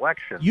before an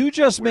election. You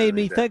just made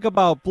me think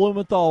about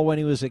Blumenthal when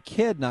he was a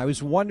kid, and I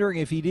was wondering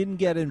if he didn't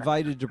get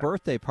invited to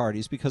birthday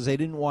parties because they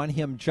didn't want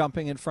him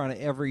jumping in front of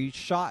every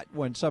shot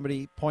when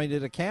somebody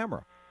pointed a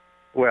camera.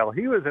 Well,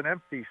 he was an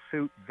empty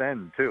suit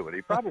then, too, and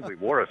he probably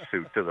wore a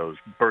suit to those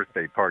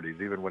birthday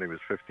parties even when he was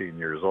 15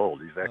 years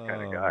old. He's that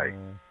kind of guy.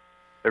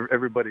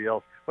 Everybody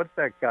else, what's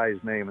that guy's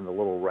name in the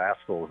Little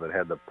Rascals that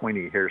had the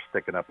pointy hair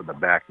sticking up in the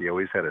back? He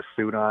always had a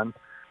suit on,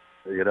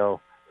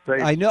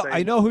 I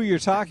know who you're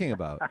talking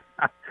about.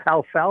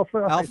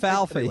 Alfalfa?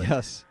 Alfalfa,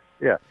 yes.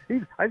 Yeah,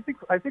 I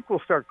think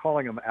we'll start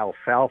calling him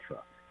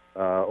Alfalfa.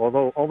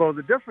 Although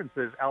the difference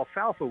is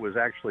Alfalfa was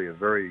actually a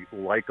very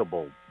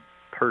likable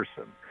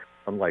person,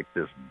 unlike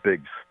this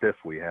big stiff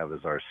we have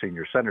as our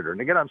senior senator.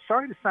 And again, I'm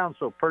sorry to sound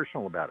so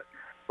personal about it,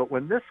 but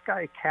when this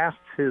guy casts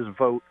his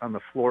vote on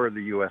the floor of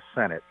the U.S.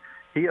 Senate,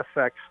 he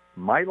affects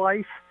my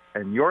life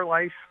and your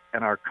life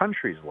and our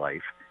country's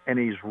life, and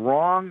he's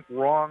wrong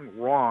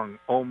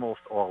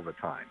almost all the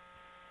time.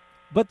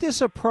 But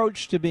this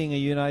approach to being a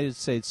United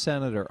States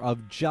Senator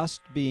of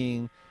just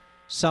being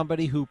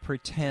somebody who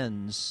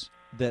pretends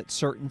that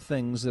certain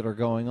things that are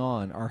going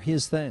on are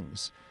his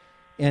things,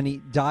 and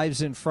he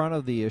dives in front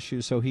of the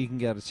issue so he can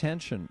get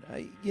attention,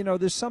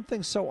 there's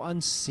something so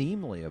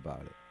unseemly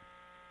about it.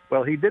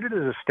 Well, he did it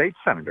as a state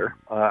senator.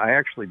 I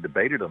actually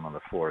debated him on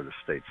the floor of the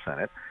state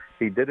Senate.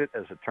 He did it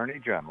as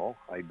Attorney General.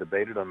 I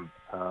debated him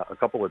a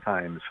couple of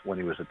times when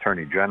he was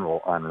Attorney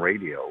General on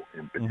radio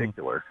in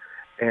particular.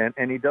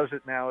 And he does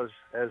it now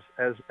as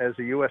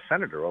a U.S.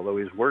 Senator, although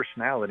he's worse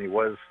now than he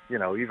was,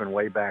 even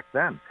way back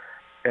then.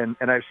 And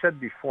I've said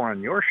before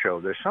on your show,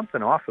 there's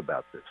something off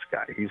about this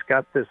guy. He's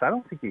got this, I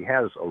don't think he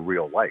has a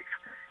real life,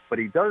 but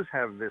he does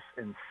have this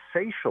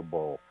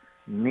insatiable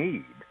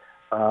need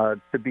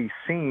to be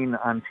seen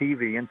on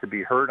TV and to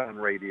be heard on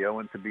radio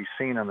and to be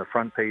seen on the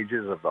front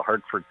pages of the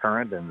Hartford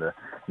Courant and the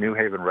New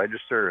Haven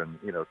Register and,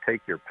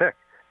 take your pick.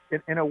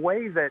 In a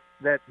way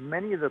that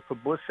many of the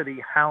publicity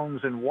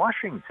hounds in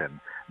Washington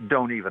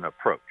don't even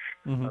approach,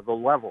 the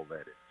level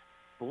that is.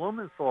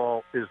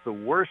 Blumenthal is the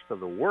worst of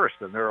the worst,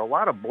 and there are a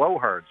lot of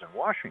blowhards in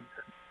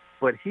Washington.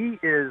 But he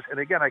is, and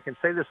again, I can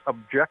say this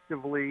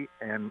objectively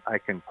and I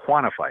can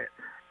quantify it,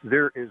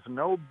 there is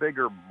no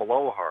bigger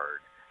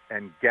blowhard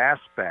and gas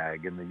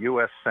bag in the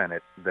U.S.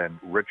 Senate than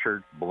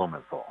Richard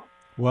Blumenthal.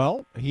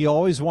 Well, he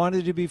always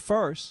wanted to be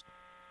first.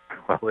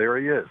 Well, there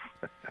he is.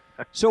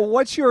 So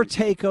what's your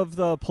take of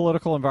the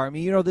political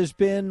environment? You know,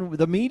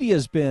 the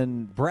media's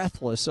been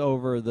breathless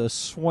over the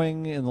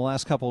swing in the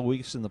last couple of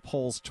weeks in the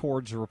polls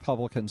towards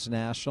Republicans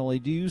nationally.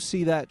 Do you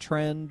see that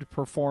trend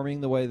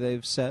performing the way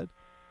they've said?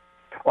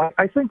 Well,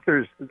 I think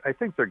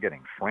they're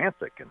getting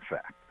frantic, in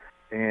fact.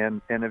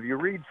 And if you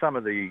read some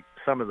of the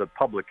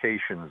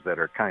publications that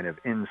are kind of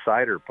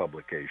insider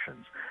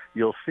publications,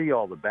 you'll see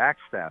all the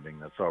backstabbing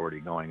that's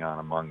already going on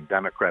among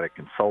Democratic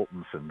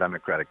consultants and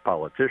Democratic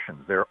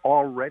politicians. They're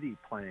already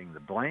playing the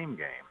blame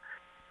game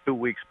 2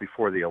 weeks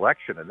before the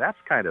election, and that's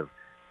kind of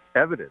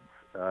evidence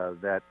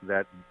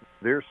that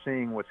they're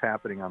seeing what's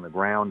happening on the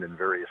ground in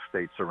various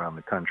states around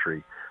the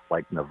country,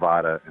 like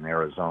Nevada and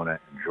Arizona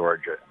and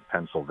Georgia and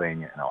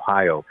Pennsylvania and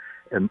Ohio.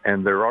 And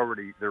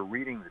they're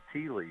reading the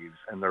tea leaves,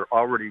 and they're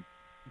already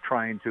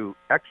trying to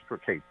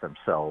extricate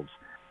themselves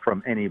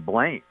from any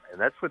blame. And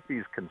that's what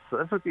these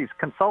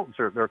consultants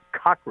are. They're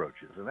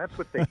cockroaches, and that's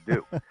what they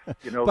do.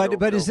 You know.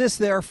 But is this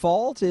their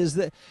fault? Is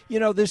that, you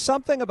know, there's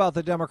something about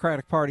the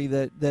Democratic Party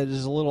that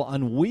is a little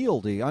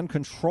unwieldy,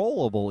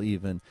 uncontrollable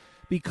even,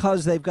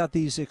 because they've got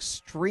these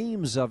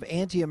extremes of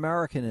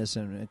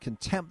anti-Americanism and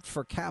contempt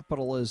for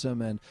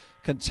capitalism and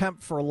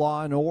contempt for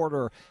law and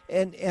order.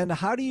 And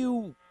how do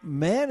you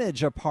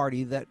manage a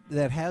party that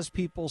has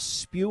people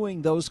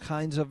spewing those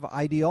kinds of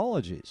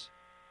ideologies?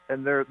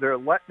 And they're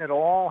letting it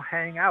all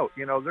hang out.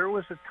 You know, there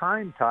was a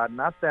time, Todd,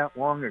 not that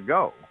long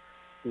ago,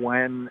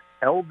 when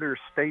elder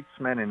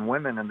statesmen and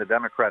women in the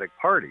Democratic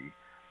Party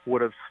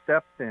would have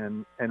stepped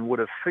in and would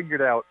have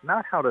figured out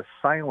not how to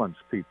silence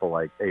people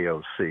like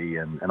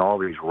AOC and all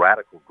these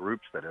radical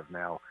groups that have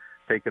now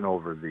taken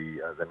over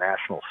the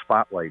national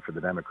spotlight for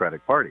the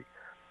Democratic Party.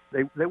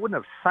 They wouldn't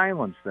have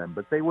silenced them,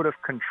 but they would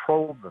have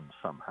controlled them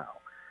somehow.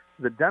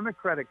 The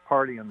Democratic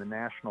Party on the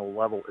national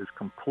level is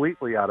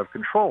completely out of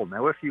control.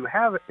 Now, if you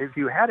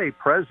had a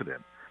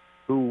president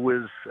who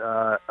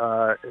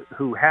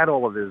had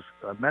all of his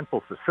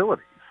mental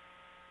facilities,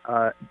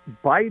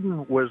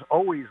 Biden was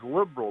always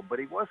liberal, but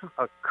he wasn't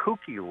a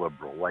kooky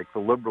liberal like the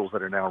liberals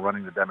that are now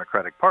running the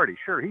Democratic Party.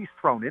 Sure, he's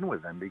thrown in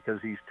with them because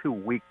he's too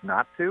weak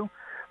not to.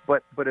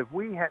 But if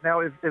we had now,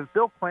 if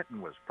Bill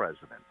Clinton was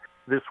president,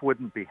 this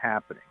wouldn't be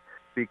happening,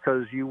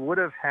 because you would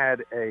have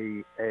had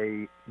a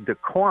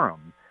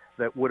decorum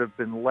that would have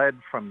been led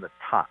from the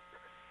top.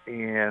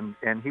 And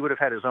he would have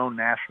had his own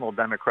national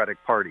Democratic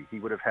Party. He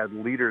would have had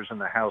leaders in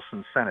the House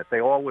and Senate.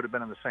 They all would have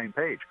been on the same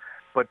page.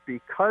 But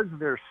because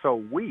they're so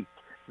weak,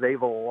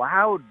 they've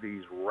allowed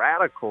these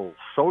radical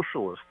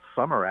socialists,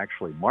 some are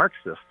actually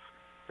Marxists,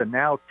 to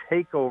now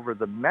take over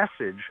the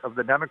message of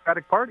the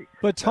Democratic Party.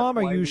 But, Tom,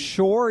 are you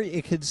sure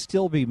it could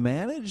still be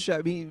managed?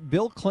 I mean,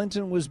 Bill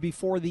Clinton was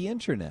before the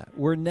Internet.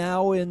 We're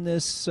now in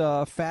this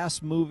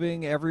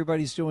fast-moving,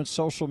 everybody's doing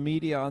social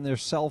media on their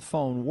cell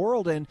phone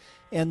world, and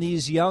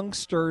these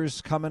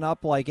youngsters coming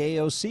up like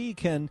AOC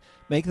can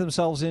make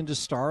themselves into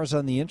stars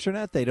on the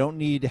Internet. They don't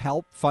need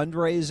help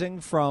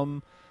fundraising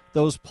from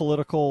those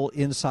political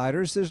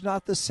insiders. There's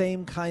not the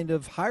same kind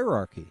of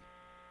hierarchy.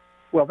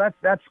 Well,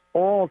 that's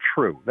all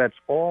true. That's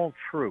all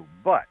true.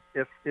 But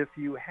if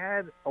you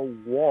had a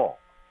wall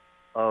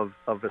of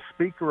a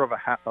Speaker of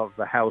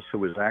the House who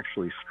was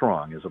actually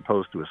strong, as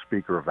opposed to a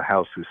Speaker of the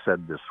House who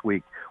said this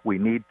week, we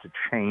need to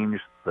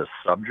change the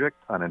subject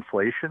on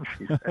inflation,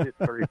 she said it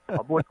very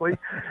publicly,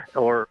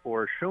 or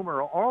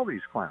Schumer, all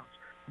these clowns,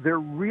 they're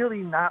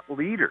really not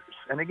leaders.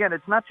 And again,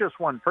 it's not just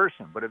one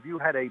person, but if you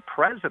had a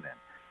president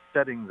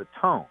setting the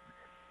tone,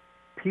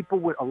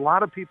 a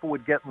lot of people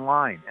would get in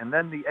line, and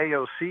then the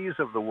AOCs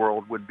of the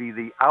world would be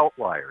the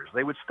outliers.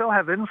 They would still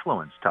have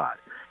influence, Todd,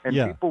 and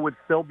people would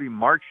still be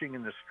marching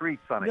in the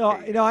streets on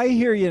occasion. No, I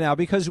hear you now,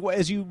 because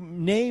as you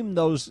name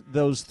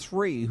those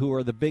three who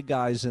are the big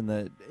guys in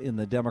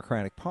the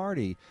Democratic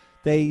Party,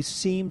 they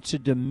seem to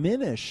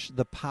diminish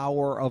the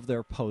power of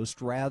their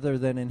post rather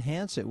than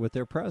enhance it with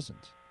their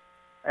presence.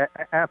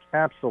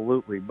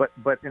 Absolutely, but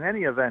in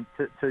any event,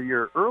 to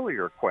your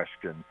earlier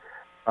question.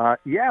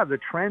 The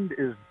trend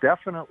is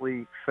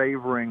definitely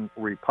favoring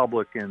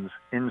Republicans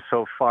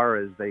insofar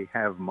as they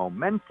have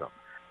momentum.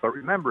 But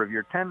remember, if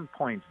you're 10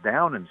 points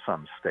down in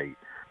some state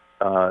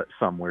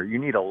somewhere, you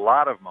need a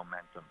lot of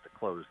momentum to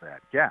close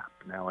that gap.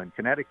 Now, in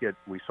Connecticut,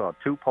 we saw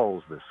two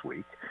polls this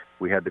week.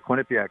 We had the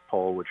Quinnipiac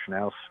poll, which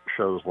now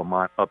shows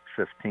Lamont up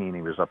 15.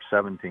 He was up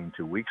 17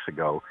 2 weeks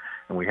ago.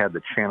 And we had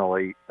the Channel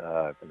 8,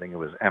 I think it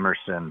was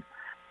Emerson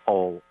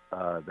poll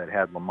that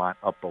had Lamont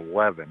up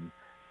 11.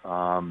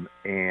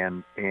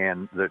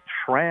 And the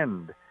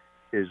trend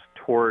is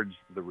towards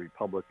the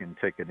Republican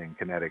ticket in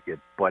Connecticut,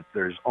 but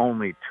there's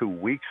only 2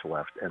 weeks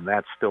left, and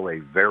that's still a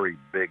very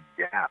big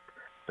gap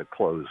to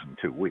close in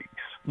 2 weeks.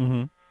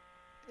 Mm-hmm.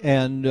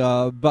 And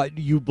but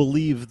you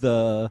believe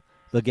the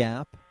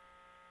gap?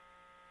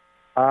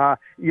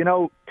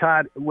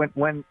 Todd,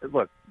 when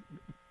look,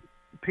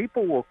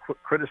 people will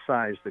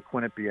criticize the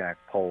Quinnipiac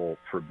poll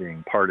for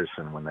being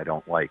partisan when they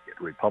don't like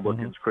it.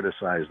 Republicans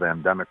criticize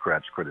them,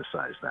 Democrats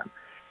criticize them.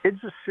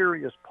 It's a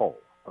serious poll,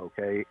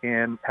 okay?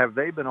 And have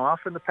they been off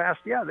in the past?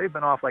 Yeah, they've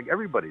been off like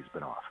everybody's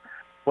been off.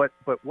 But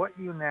what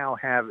you now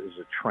have is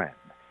a trend.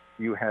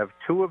 You have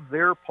two of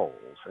their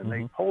polls, and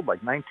they polled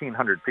like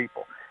 1,900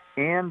 people.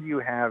 And you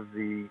have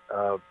the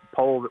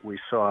poll that we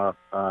saw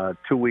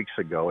 2 weeks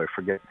ago. I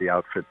forget the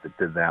outfit that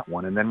did that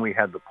one. And then we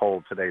had the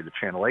poll today, the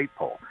Channel 8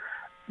 poll.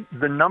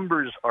 The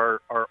numbers are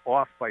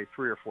off by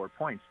 3 or 4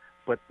 points,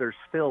 but they're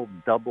still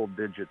double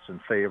digits in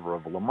favor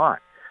of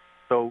Lamont.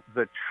 So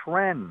the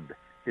trend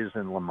is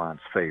in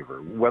Lamont's favor.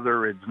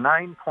 Whether it's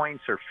 9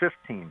 points or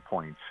 15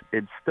 points,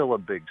 it's still a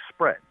big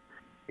spread.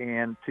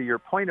 And to your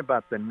point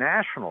about the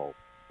national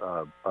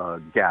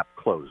gap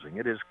closing,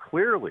 it is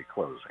clearly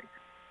closing.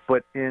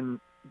 But in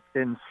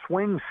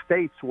swing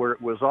states where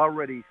it was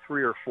already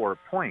 3 or 4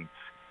 points,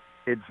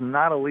 it's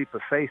not a leap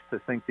of faith to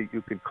think that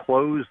you could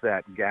close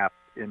that gap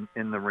in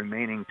the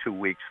remaining 2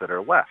 weeks that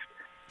are left.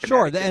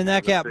 Sure, and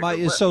that gap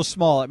is so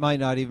small it might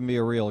not even be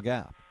a real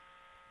gap.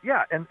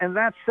 Yeah, and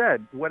that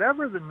said,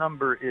 whatever the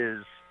number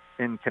is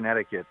in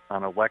Connecticut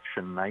on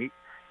election night,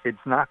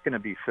 it's not going to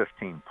be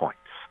 15 points.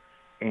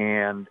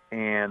 And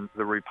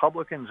the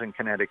Republicans in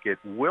Connecticut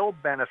will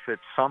benefit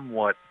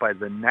somewhat by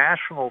the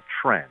national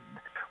trend,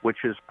 which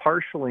is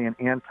partially an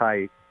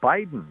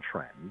anti-Biden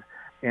trend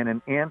and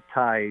an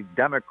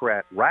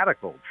anti-Democrat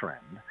radical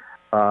trend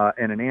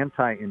and an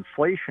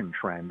anti-inflation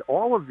trend.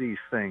 All of these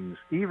things,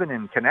 even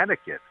in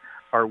Connecticut,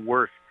 are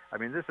worth, I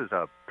mean, this is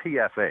a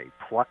PFA,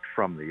 plucked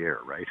from the air,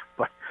 right?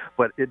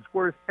 But it's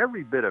worth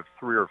every bit of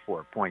 3 or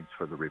 4 points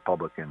for the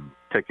Republican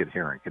ticket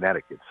here in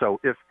Connecticut. So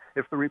if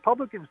the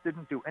Republicans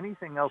didn't do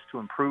anything else to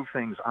improve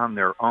things on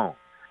their own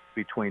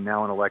between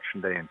now and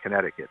Election Day in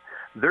Connecticut,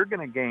 they're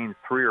going to gain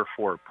 3 or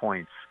 4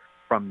 points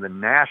from the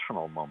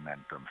national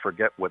momentum.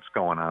 Forget what's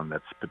going on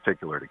that's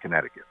particular to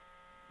Connecticut.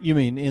 You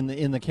mean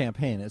in the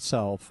campaign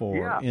itself,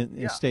 or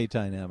in state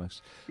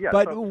dynamics? Yeah.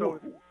 But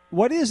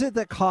what is it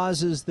that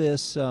causes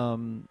this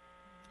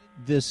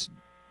this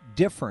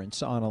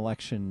difference on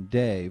Election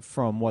Day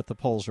from what the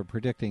polls are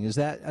predicting? Is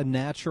that a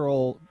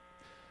natural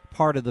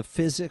part of the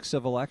physics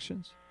of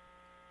elections?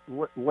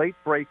 Late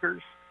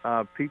breakers,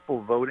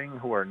 people voting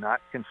who are not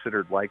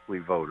considered likely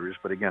voters,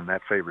 but again,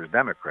 that favors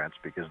Democrats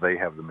because they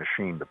have the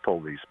machine to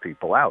pull these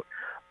people out.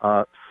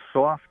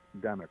 Soft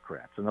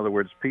Democrats, in other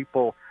words,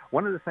 people.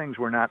 One of the things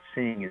we're not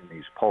seeing in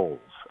these polls,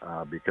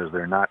 because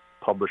they're not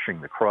publishing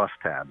the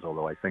crosstabs,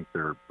 although I think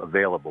they're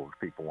available if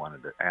people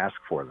wanted to ask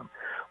for them,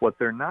 what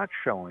they're not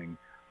showing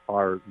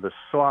are the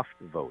soft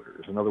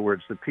voters. In other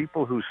words, the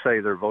people who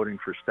say they're voting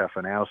for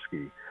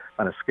Stefanowski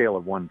on a scale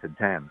of 1 to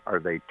 10. Are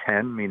they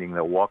 10, meaning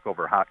they'll walk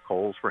over hot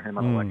coals for him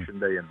on Election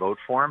Day and vote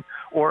for him?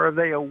 Or are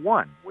they a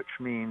 1, which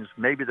means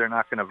maybe they're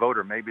not going to vote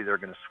or maybe they're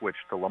going to switch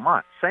to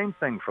Lamont? Same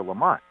thing for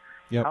Lamont.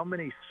 Yep. How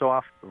many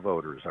soft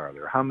voters are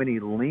there? How many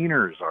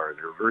leaners are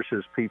there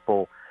versus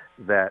people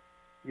that,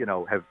 you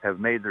know, have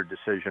made their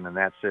decision and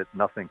that's it?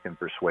 Nothing can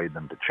persuade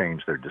them to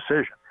change their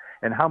decision.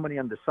 And how many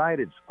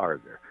undecideds are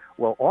there?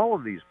 Well, all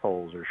of these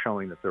polls are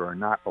showing that there are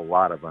not a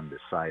lot of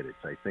undecideds.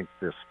 I think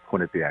this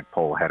Quinnipiac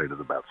poll had it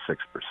at about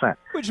 6%.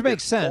 Which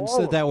makes sense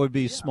that would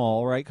be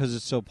small, right, because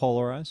it's so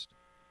polarized?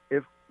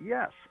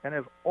 Yes, and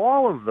if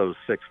all of those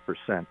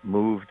 6%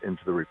 moved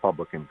into the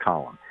Republican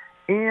column,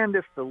 and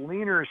if the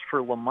leaners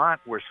for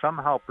Lamont were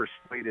somehow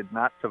persuaded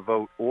not to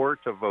vote or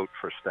to vote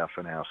for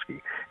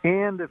Stefanowski,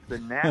 and if the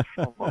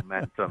national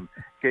momentum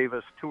gave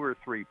us 2 or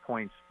 3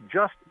 points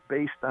just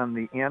based on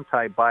the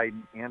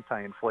anti-Biden,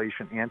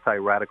 anti-inflation,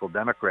 anti-radical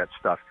Democrat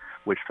stuff,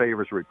 which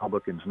favors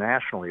Republicans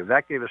nationally, if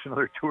that gave us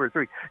another 2 or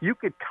 3, you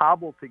could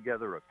cobble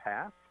together a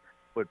path,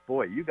 but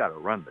boy, you got to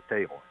run the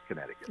table in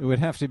Connecticut. It would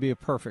have to be a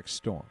perfect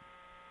storm.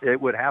 It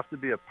would have to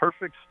be a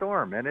perfect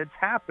storm, and it's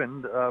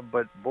happened,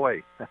 but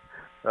boy...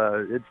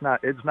 it's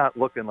not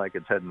looking like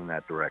it's heading in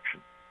that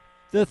direction.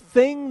 The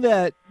thing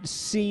that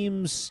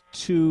seems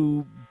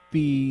to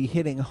be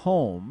hitting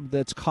home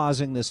that's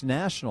causing this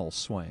national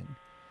swing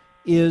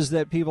is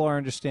that people are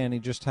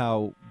understanding just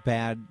how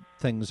bad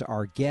things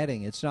are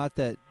getting. It's not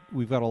that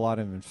we've got a lot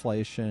of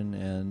inflation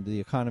and the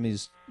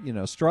economy's,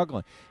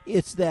 struggling.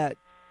 It's that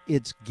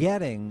it's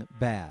getting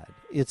bad.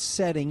 It's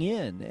setting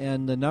in,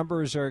 and the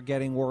numbers are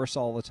getting worse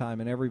all the time,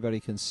 and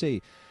everybody can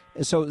see.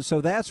 So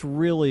that's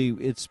really,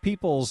 it's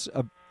people's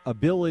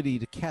ability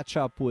to catch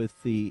up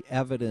with the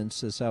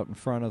evidence that's out in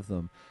front of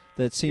them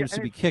that seems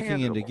to be kicking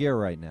into gear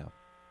right now.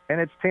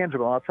 And it's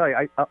tangible. I'll tell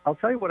you. I'll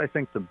tell you what I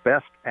think the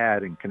best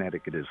ad in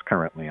Connecticut is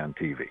currently on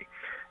TV.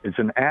 It's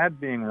an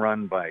ad being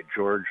run by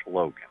George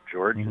Logan.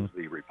 George is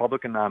the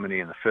Republican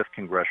nominee in the 5th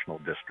Congressional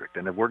District.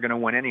 And if we're going to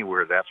win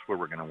anywhere, that's where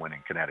we're going to win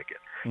in Connecticut.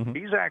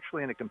 He's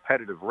actually in a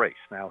competitive race.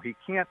 Now, he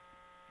can't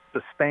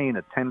sustain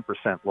a 10%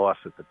 loss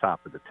at the top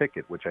of the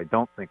ticket, which I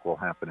don't think will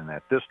happen in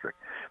that district.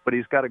 But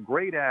he's got a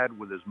great ad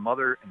with his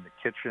mother in the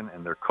kitchen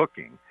and they're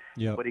cooking.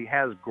 Yep. But he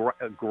has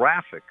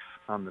graphics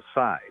on the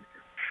side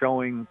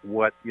showing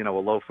what, a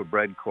loaf of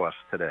bread costs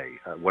today,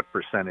 what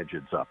percentage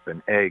it's up,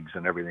 and eggs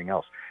and everything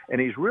else.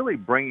 And he's really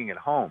bringing it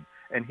home.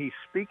 And he's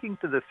speaking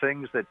to the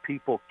things that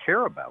people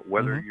care about,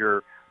 whether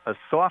you're a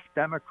soft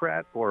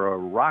Democrat or a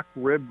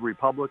rock-ribbed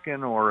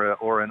Republican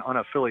or an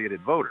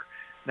unaffiliated voter.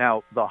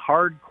 Now, the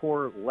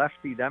hardcore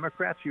lefty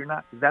Democrats,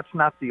 that's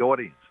not the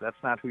audience. That's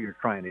not who you're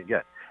trying to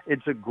get.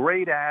 It's a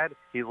great ad.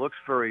 He looks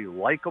very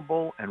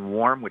likable and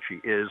warm, which he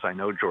is. I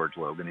know George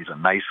Logan. He's a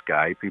nice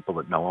guy. People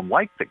that know him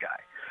like the guy.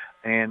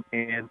 And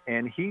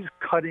he's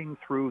cutting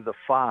through the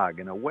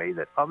fog in a way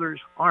that others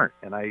aren't.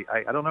 And I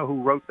don't know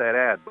who wrote that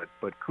ad,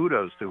 but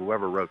kudos to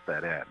whoever wrote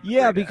that ad.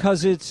 Yeah,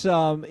 because it's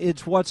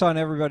what's on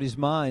everybody's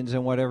minds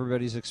and what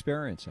everybody's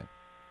experiencing.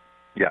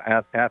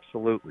 Yeah,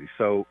 absolutely.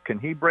 So can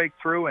he break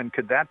through, and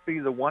could that be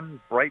the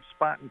one bright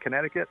spot in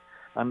Connecticut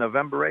on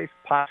November 8th?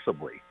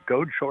 Possibly.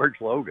 Go George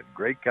Logan.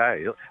 Great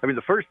guy. I mean,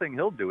 the first thing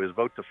he'll do is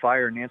vote to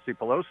fire Nancy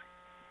Pelosi.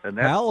 And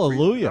that's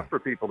Hallelujah for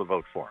people to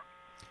vote for him.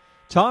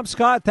 Tom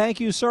Scott,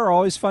 thank you, sir.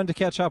 Always fun to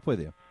catch up with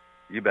you.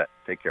 You bet.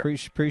 Take care.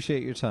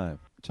 Appreciate your time.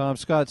 Tom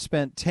Scott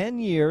spent 10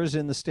 years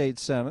in the state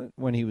Senate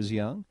when he was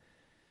young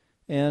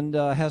and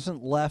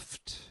hasn't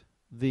left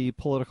the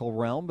political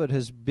realm, but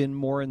has been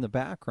more in the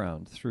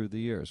background through the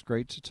years.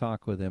 Great to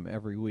talk with him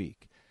every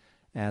week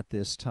at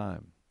this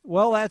time.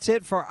 Well, that's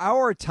it for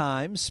our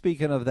time.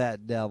 Speaking of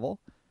that devil,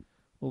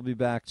 we'll be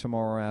back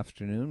tomorrow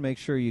afternoon. Make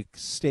sure you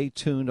stay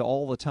tuned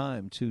all the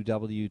time to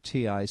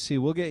WTIC.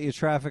 We'll get you a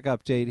traffic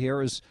update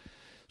here as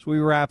we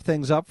wrap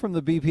things up from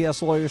the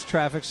BPS Lawyers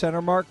Traffic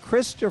Center. Mark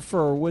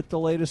Christopher with the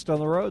latest on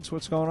the roads.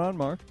 What's going on,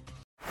 Mark?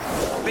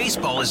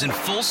 Baseball is in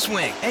full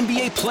swing.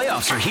 NBA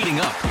playoffs are heating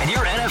up, and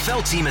your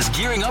NFL team is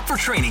gearing up for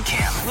training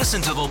camp.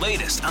 Listen to the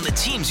latest on the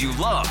teams you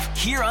love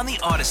here on the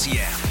Odyssey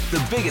app.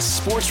 The biggest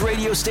sports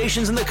radio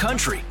stations in the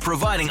country,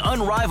 providing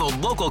unrivaled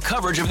local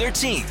coverage of their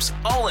teams,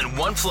 all in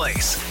one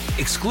place.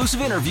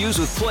 Exclusive interviews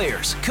with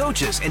players,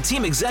 coaches, and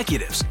team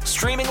executives,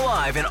 streaming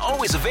live and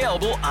always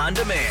available on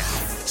demand.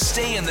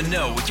 Stay in the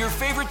know with your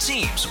favorite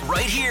teams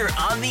right here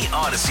on the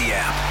Odyssey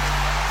app.